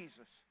speak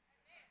Jesus.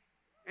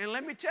 And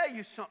let me tell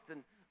you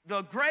something.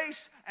 The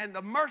grace and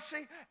the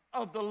mercy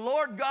of the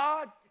Lord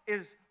God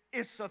is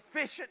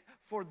sufficient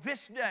for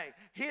this day.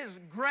 His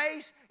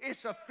grace is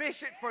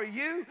sufficient for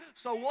you.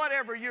 So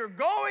whatever you're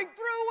going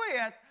through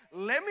with,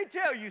 Let me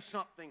tell you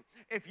something.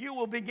 If you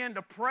will begin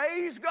to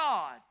praise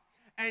God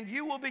and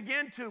you will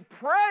begin to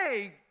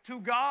pray to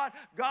God,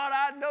 God,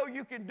 I know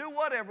you can do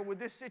whatever with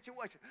this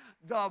situation.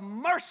 The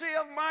mercy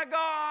of my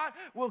God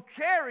will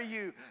carry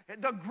you.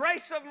 The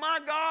grace of my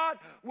God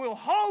will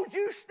hold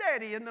you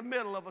steady in the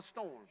middle of a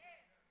storm.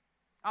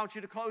 I want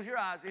you to close your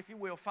eyes, if you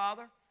will.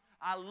 Father,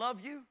 I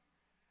love you,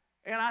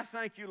 and I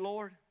thank you,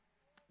 Lord,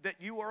 that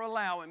you are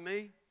allowing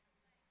me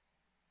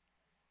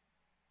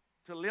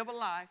to live a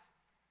life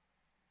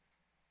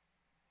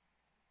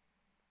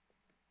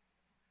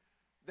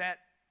that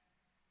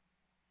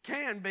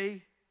can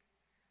be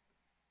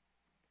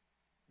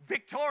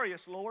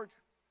victorious, Lord.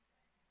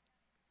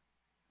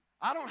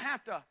 I don't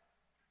have to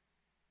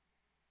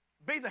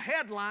be the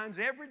headlines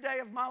every day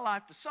of my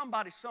life to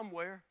somebody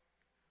somewhere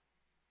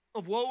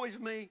of woe is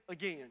me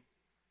again.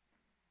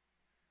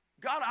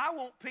 God, I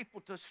want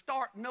people to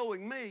start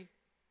knowing me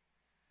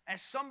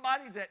as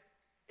somebody that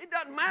it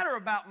doesn't matter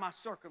about my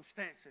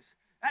circumstances.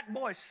 That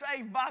boy's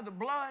saved by the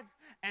blood,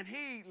 and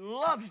he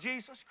loves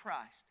Jesus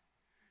Christ.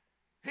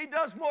 He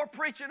does more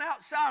preaching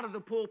outside of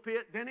the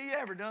pulpit than he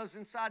ever does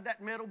inside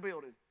that metal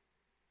building.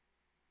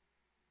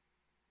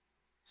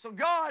 So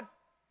God,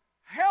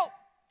 help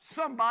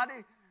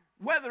somebody,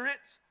 whether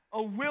it's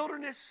a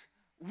wilderness,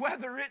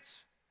 whether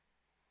it's,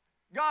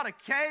 God, a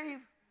cave,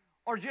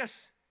 or just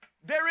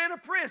they're in a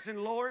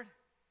prison, Lord.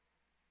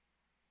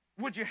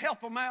 Would you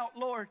help them out,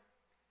 Lord?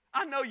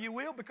 I know you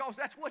will, because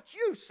that's what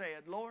you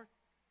said, Lord.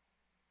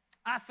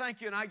 I thank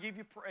you and I give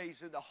you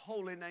praise in the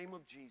holy name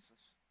of Jesus.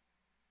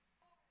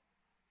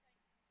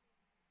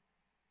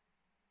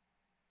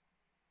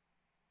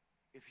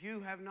 If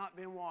you have not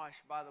been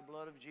washed by the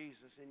blood of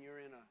Jesus and you're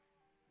in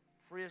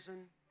a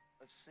prison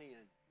of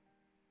sin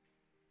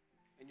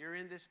and you're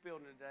in this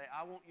building today,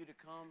 I want you to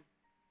come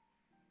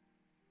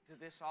to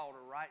this altar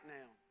right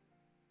now.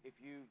 If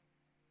you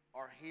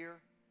are here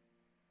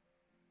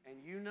and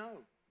you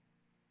know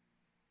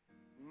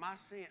my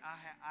sin,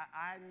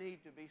 I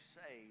need to be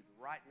saved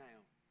right now.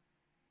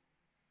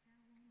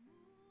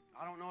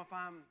 I don't know if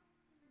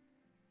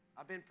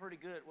I've been pretty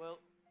good. Well,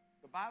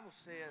 the Bible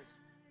says,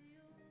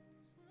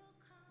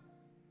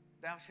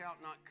 thou shalt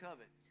not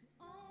covet,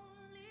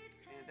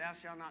 and thou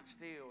shalt not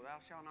steal, thou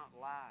shalt not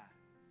lie,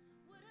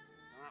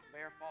 thou not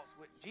bear false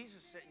witness.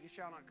 Jesus said, you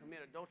shall not commit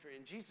adultery,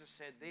 and Jesus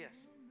said this.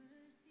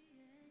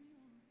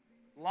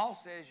 Law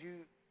says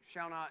you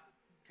shall not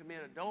commit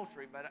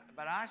adultery, but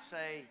I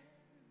say,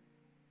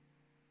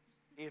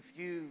 if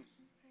you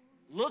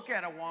look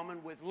at a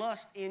woman with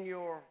lust in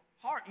your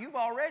heart, you've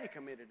already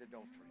committed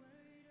adultery.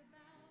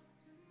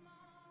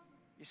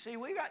 You see,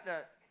 we got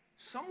to,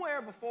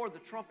 somewhere before the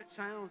trumpet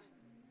sounds,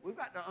 we've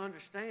got to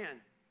understand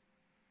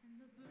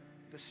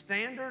the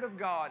standard of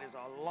God is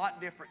a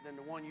lot different than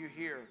the one you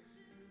hear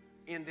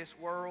in this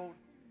world,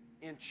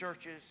 in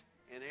churches,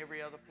 and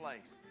every other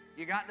place.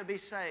 You got to be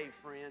saved,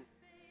 friend.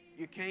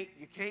 You can't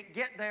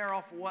get there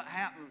off of what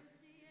happened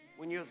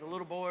when you was a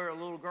little boy or a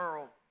little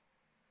girl.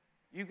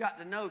 You got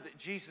to know that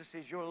Jesus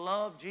is your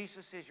love,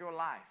 Jesus is your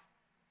life.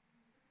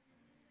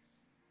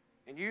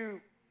 And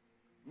you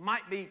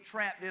might be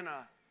trapped in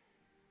a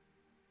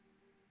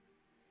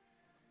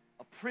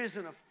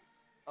prison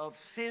of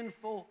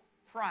sinful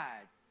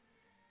pride.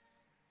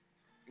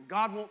 And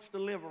God wants to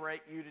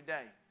liberate you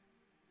today.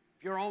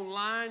 If you're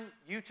online,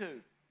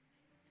 YouTube,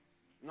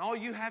 and all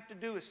you have to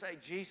do is say,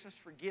 Jesus,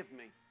 forgive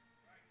me.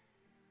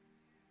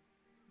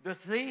 The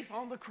thief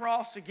on the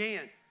cross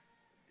again.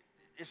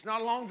 It's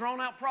not a long,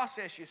 drawn-out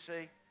process, you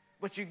see,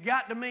 but you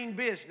got to mean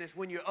business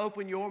when you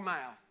open your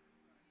mouth.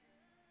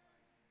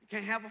 You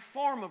can't have a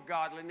form of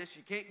godliness.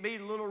 You can't be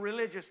a little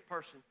religious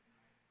person.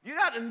 You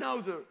got to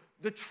know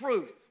the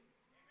truth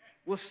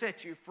will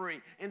set you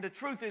free. And the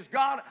truth is,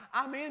 God,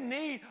 I'm in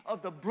need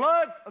of the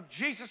blood of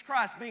Jesus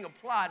Christ being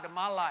applied to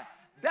my life.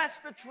 That's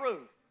the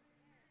truth.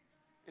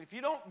 And if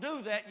you don't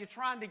do that, you're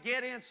trying to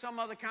get in some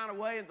other kind of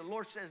way, and the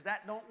Lord says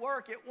that don't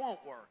work, it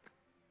won't work.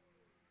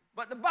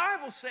 But the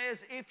Bible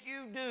says if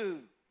you do,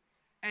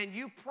 and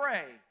you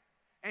pray,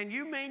 and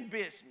you mean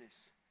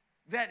business,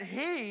 that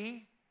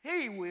He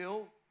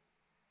will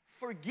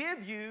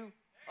forgive you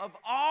of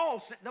all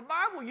sin. The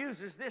Bible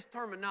uses this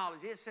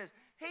terminology. It says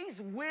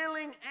He's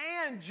willing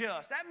and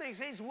just. That means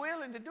He's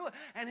willing to do it.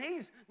 And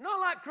He's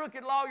not like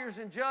crooked lawyers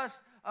and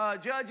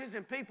judges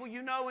and people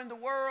you know in the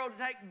world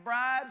take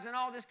bribes and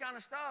all this kind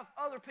of stuff.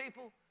 Other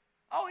people,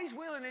 oh, He's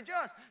willing and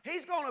just.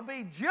 He's going to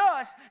be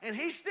just, and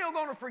He's still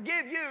going to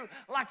forgive you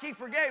like He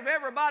forgave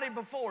everybody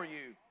before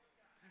you.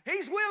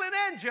 He's willing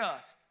and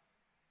just.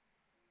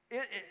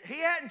 He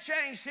hadn't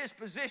changed His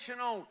position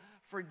on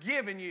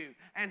forgiving you,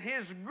 and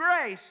His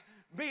grace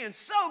being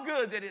so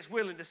good that it's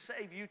willing to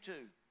save you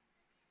too.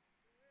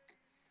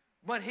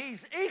 But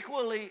He's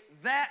equally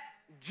that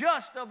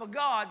just of a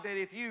God that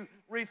if you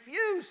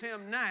refuse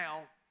Him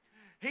now,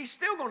 He's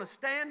still going to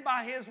stand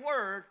by His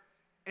word,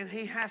 and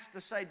He has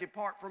to say,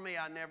 depart from me,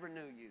 I never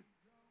knew you.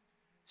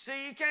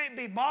 See, He can't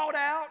be bought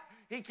out.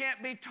 He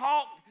can't be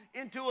talked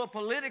into a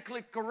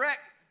politically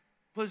correct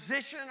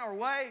position or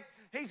way.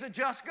 He's a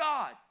just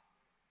God.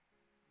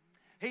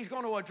 He's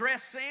going to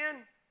address sin.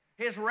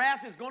 His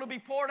wrath is going to be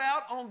poured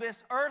out on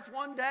this earth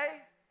one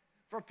day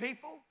for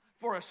people,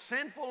 for a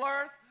sinful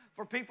earth,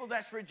 for people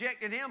that's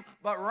rejected Him.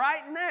 But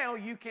right now,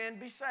 you can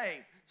be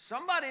saved.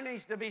 Somebody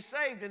needs to be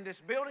saved in this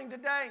building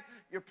today.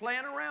 You're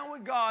playing around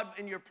with God,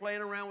 and you're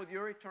playing around with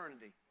your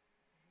eternity.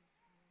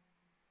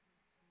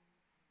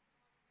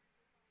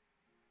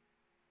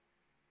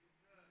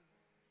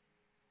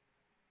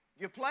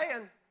 You're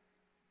playing.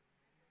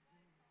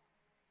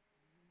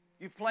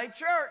 You've played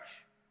church.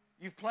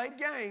 You've played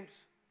games.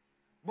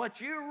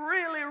 But you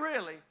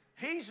really,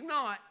 He's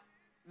not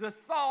the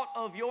thought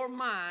of your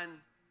mind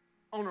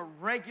on a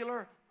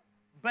regular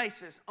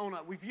basis,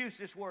 we've used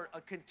this word,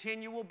 a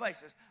continual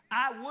basis.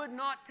 I would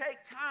not take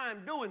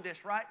time doing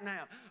this right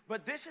now,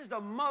 but this is the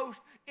most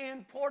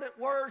important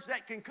words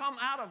that can come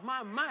out of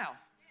my mouth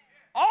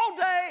all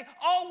day,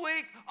 all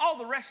week, all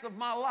the rest of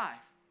my life.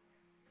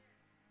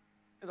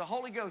 And the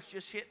Holy Ghost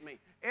just hit me.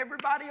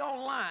 Everybody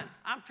online,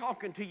 I'm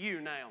talking to you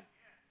now.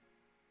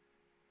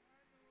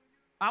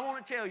 I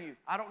want to tell you,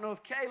 I don't know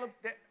if Kevin,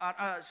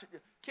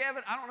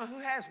 I don't know who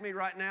has me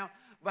right now,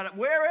 but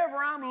wherever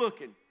I'm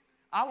looking,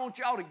 I want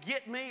y'all to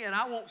get me, and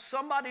I want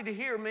somebody to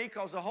hear me,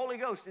 because the Holy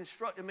Ghost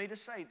instructed me to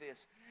say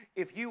this.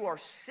 If you are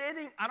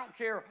sitting, I don't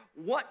care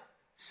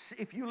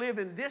if you live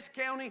in this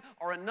county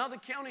or another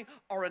county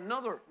or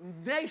another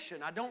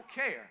nation, I don't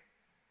care.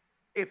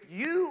 If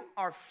you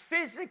are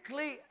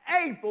physically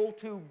able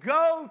to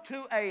go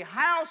to a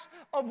house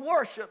of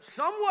worship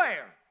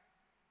somewhere,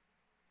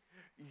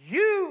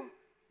 you,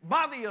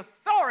 by the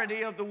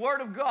authority of the Word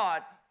of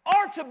God,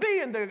 are to be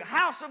in the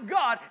house of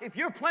God if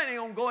you're planning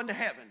on going to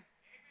heaven.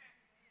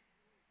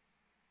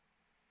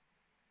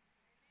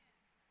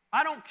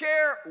 I don't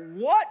care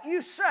what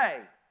you say.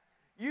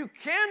 You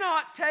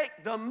cannot take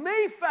the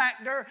me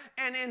factor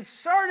and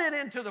insert it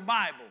into the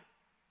Bible.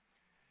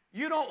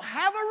 You don't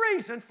have a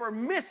reason for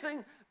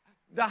missing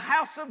the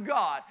house of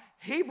God.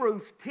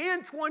 Hebrews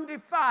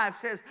 10:25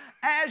 says,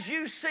 as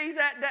you see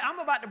that day, I'm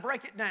about to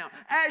break it down.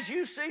 As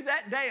you see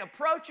that day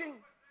approaching,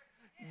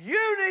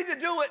 you need to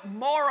do it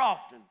more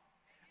often,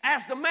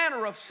 as the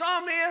manner of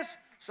some is.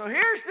 So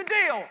here's the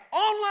deal,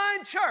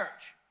 online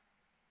church,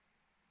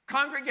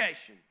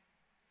 congregation.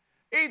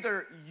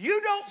 Either you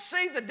don't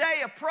see the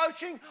day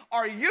approaching,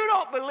 or you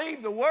don't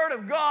believe the Word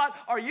of God,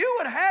 or you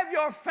would have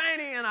your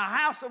fanny in a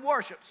house of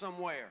worship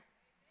somewhere.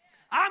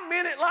 I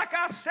meant it like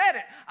I said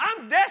it.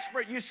 I'm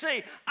desperate, you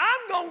see.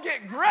 I'm going to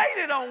get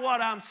graded on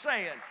what I'm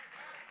saying.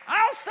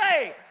 I'll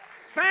say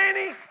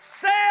fanny,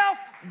 self,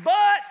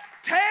 butt,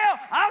 tail.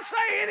 I'll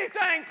say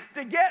anything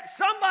to get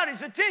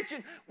somebody's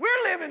attention.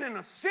 We're living in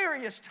a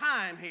serious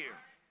time here.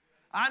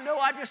 I know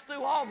I just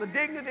threw all the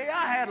dignity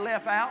I had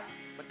left out,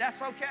 but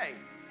that's okay.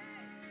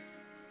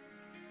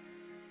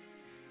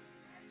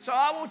 So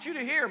I want you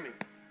to hear me.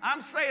 I'm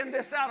saying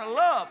this out of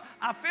love.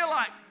 I feel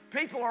like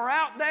people are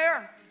out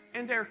there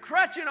and they're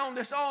crutching on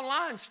this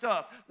online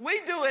stuff. We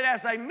do it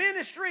as a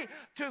ministry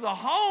to the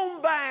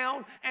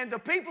homebound and the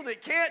people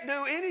that can't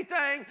do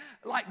anything,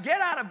 like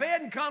get out of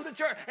bed and come to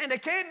church, and they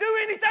can't do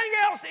anything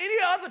else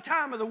any other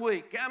time of the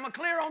week. Am I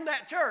clear on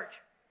that, church?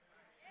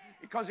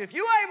 Because if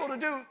you're able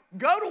to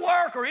go to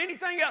work or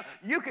anything else,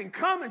 you can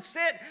come and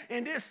sit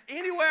in this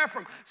anywhere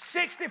from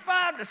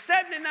 65 to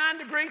 79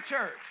 degree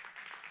church.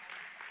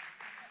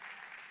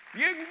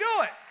 You can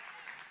do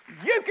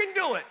it. You can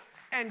do it.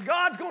 And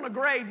God's going to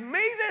grade me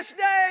this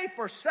day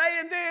for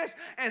saying this,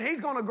 and He's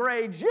going to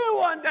grade you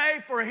one day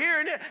for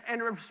hearing it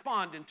and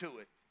responding to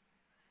it.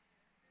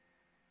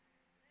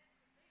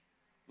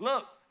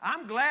 Look,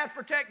 I'm glad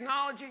for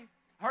technology.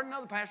 I heard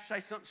another pastor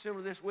say something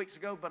similar this weeks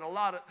ago, but a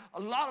lot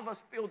of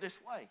us feel this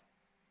way.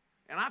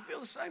 And I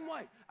feel the same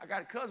way. I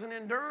got a cousin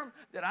in Durham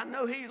that I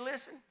know he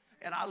listens,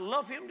 and I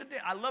love him to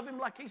death. I love him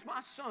like he's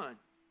my son.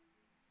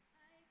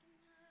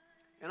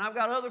 And I've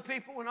got other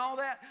people and all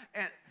that.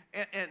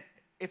 And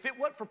if it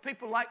wasn't for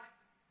people like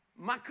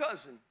my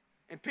cousin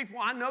and people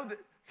I know that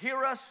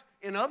hear us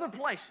in other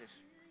places,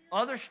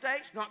 other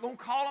states, not going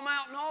to call them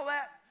out and all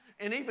that,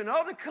 and even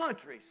other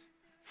countries,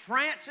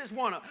 France is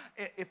one of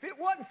them. If it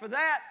wasn't for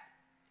that,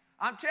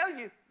 I'm telling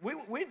you,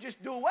 we'd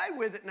just do away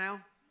with it now.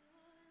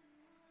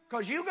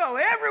 Because you go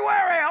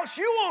everywhere else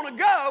you want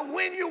to go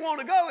when you want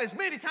to go as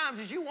many times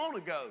as you want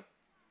to go.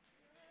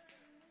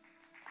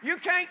 You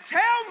can't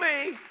tell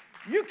me.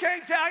 You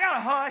can't tell. I got to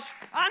hush.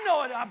 I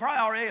know it. I probably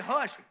already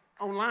hushed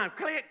online.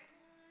 Click.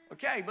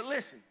 Okay, but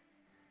listen.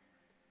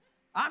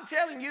 I'm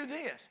telling you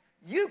this.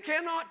 You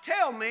cannot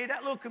tell me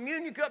that little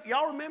communion cup.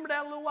 Y'all remember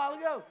that a little while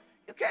ago?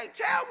 You can't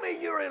tell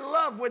me you're in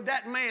love with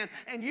that man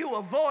and you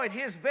avoid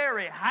his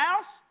very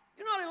house.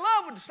 You're not in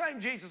love with the same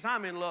Jesus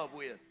I'm in love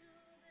with.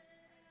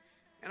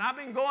 And I've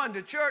been going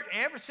to church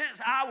ever since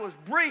I was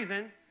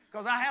breathing,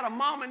 because I had a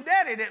mom and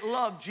daddy that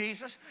loved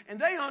Jesus and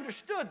they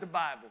understood the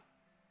Bible.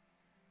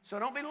 So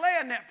don't be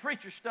laying that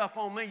preacher stuff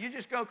on me. You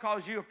just go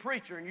because you're a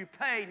preacher and you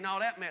paid and all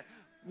that mess.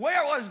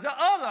 Where was the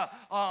other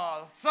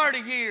 30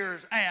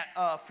 years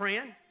at,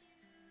 friend?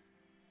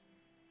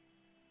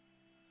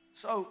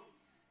 So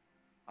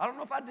I don't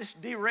know if I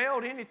just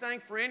derailed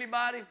anything for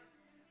anybody,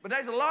 But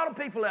there's a lot of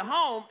people at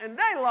home, and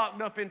they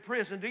locked up in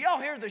prison. Do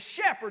y'all hear the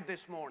shepherd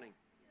this morning?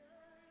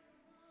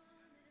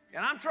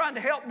 And I'm trying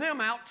to help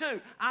them out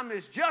too. I'm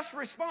as just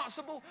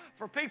responsible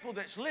for people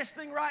that's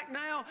listening right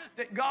now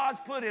that God's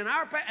put in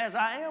our path as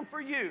I am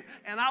for you.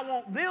 And I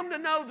want them to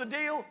know the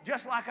deal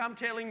just like I'm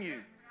telling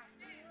you.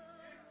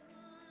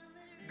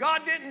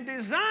 God didn't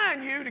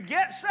design you to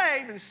get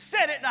saved and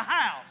sit at the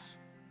house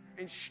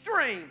and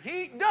stream.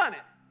 He ain't done it.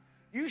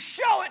 You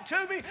show it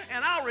to me,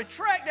 and I'll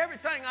retract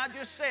everything I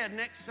just said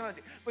next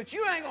Sunday. But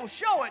you ain't going to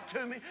show it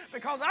to me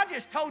because I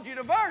just told you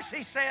the verse.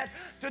 He said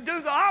to do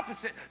the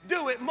opposite.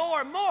 Do it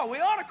more and more. We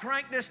ought to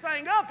crank this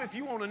thing up if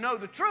you want to know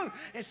the truth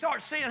and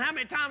start seeing how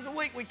many times a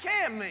week we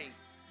can meet.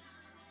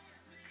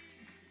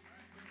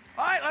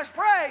 All right, let's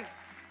pray.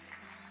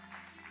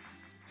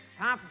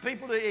 Time for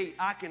people to eat.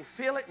 I can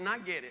feel it and I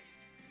get it.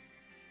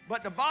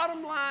 But the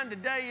bottom line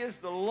today is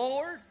the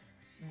Lord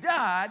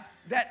died,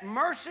 that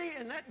mercy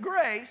and that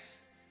grace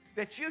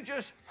that you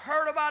just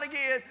heard about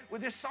again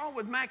with this song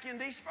with Mackie and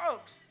these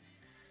folks.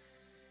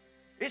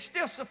 It's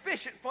still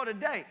sufficient for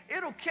today.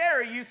 It'll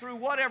carry you through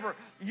whatever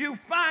you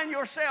find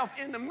yourself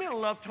in the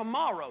middle of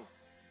tomorrow.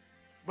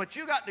 But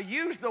you got to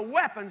use the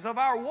weapons of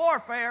our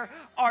warfare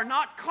are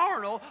not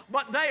carnal,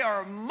 but they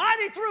are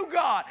mighty through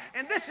God.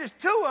 And this is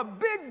to a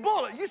big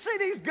bullet. You see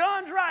these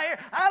guns right here?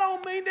 I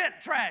don't mean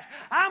that trash.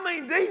 I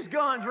mean these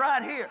guns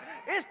right here.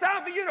 It's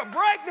time for you to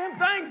break them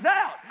things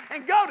out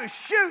and go to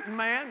shooting,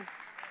 man.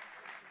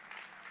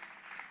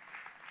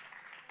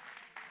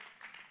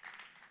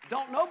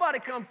 Don't nobody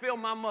come feel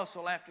my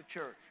muscle after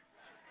church.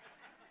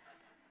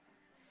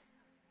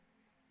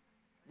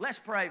 Let's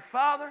pray.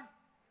 Father,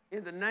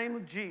 in the name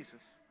of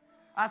Jesus,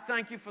 I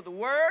thank you for the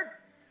word.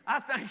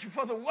 I thank you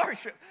for the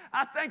worship.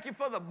 I thank you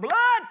for the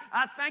blood.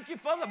 I thank you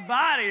for the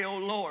body, oh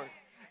Lord.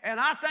 And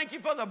I thank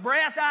you for the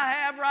breath I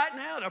have right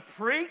now to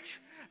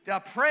preach,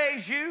 to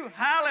praise you.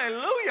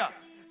 Hallelujah.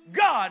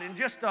 God, and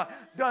just to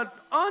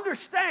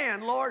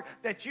understand, Lord,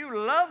 that you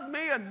loved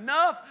me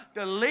enough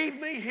to leave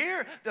me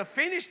here to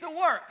finish the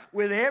work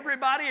with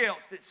everybody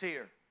else that's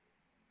here.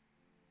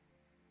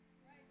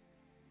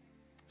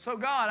 So,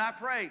 God, I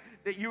pray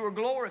that you are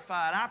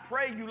glorified. I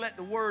pray you let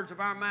the words of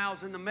our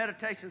mouths and the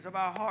meditations of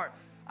our heart,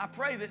 I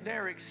pray that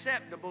they're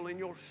acceptable in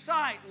your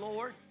sight,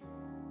 Lord.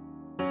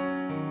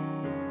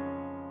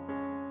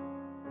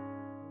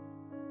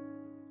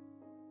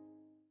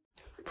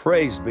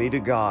 Praise be to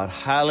God.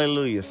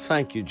 Hallelujah.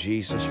 Thank you,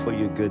 Jesus, for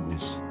your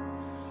goodness.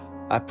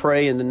 I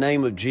pray in the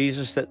name of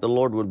Jesus that the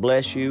Lord would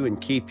bless you and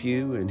keep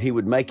you, and he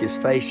would make his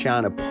face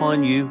shine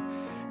upon you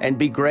and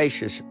be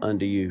gracious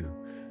unto you,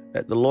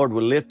 that the Lord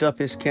would lift up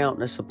his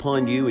countenance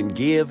upon you and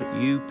give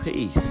you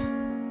peace.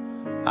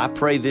 I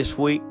pray this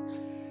week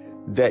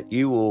that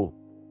you will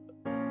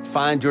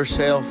find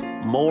yourself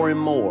more and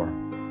more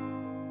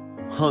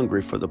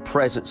hungry for the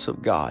presence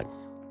of God.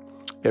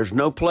 There's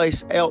no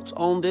place else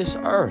on this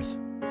earth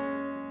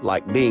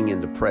like being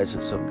in the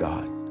presence of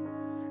God.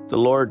 The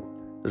Lord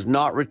does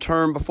not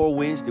return before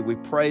Wednesday. We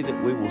pray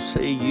that we will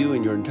see you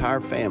and your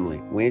entire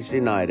family Wednesday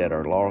night at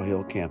our Laurel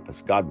Hill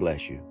campus. God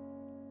bless you.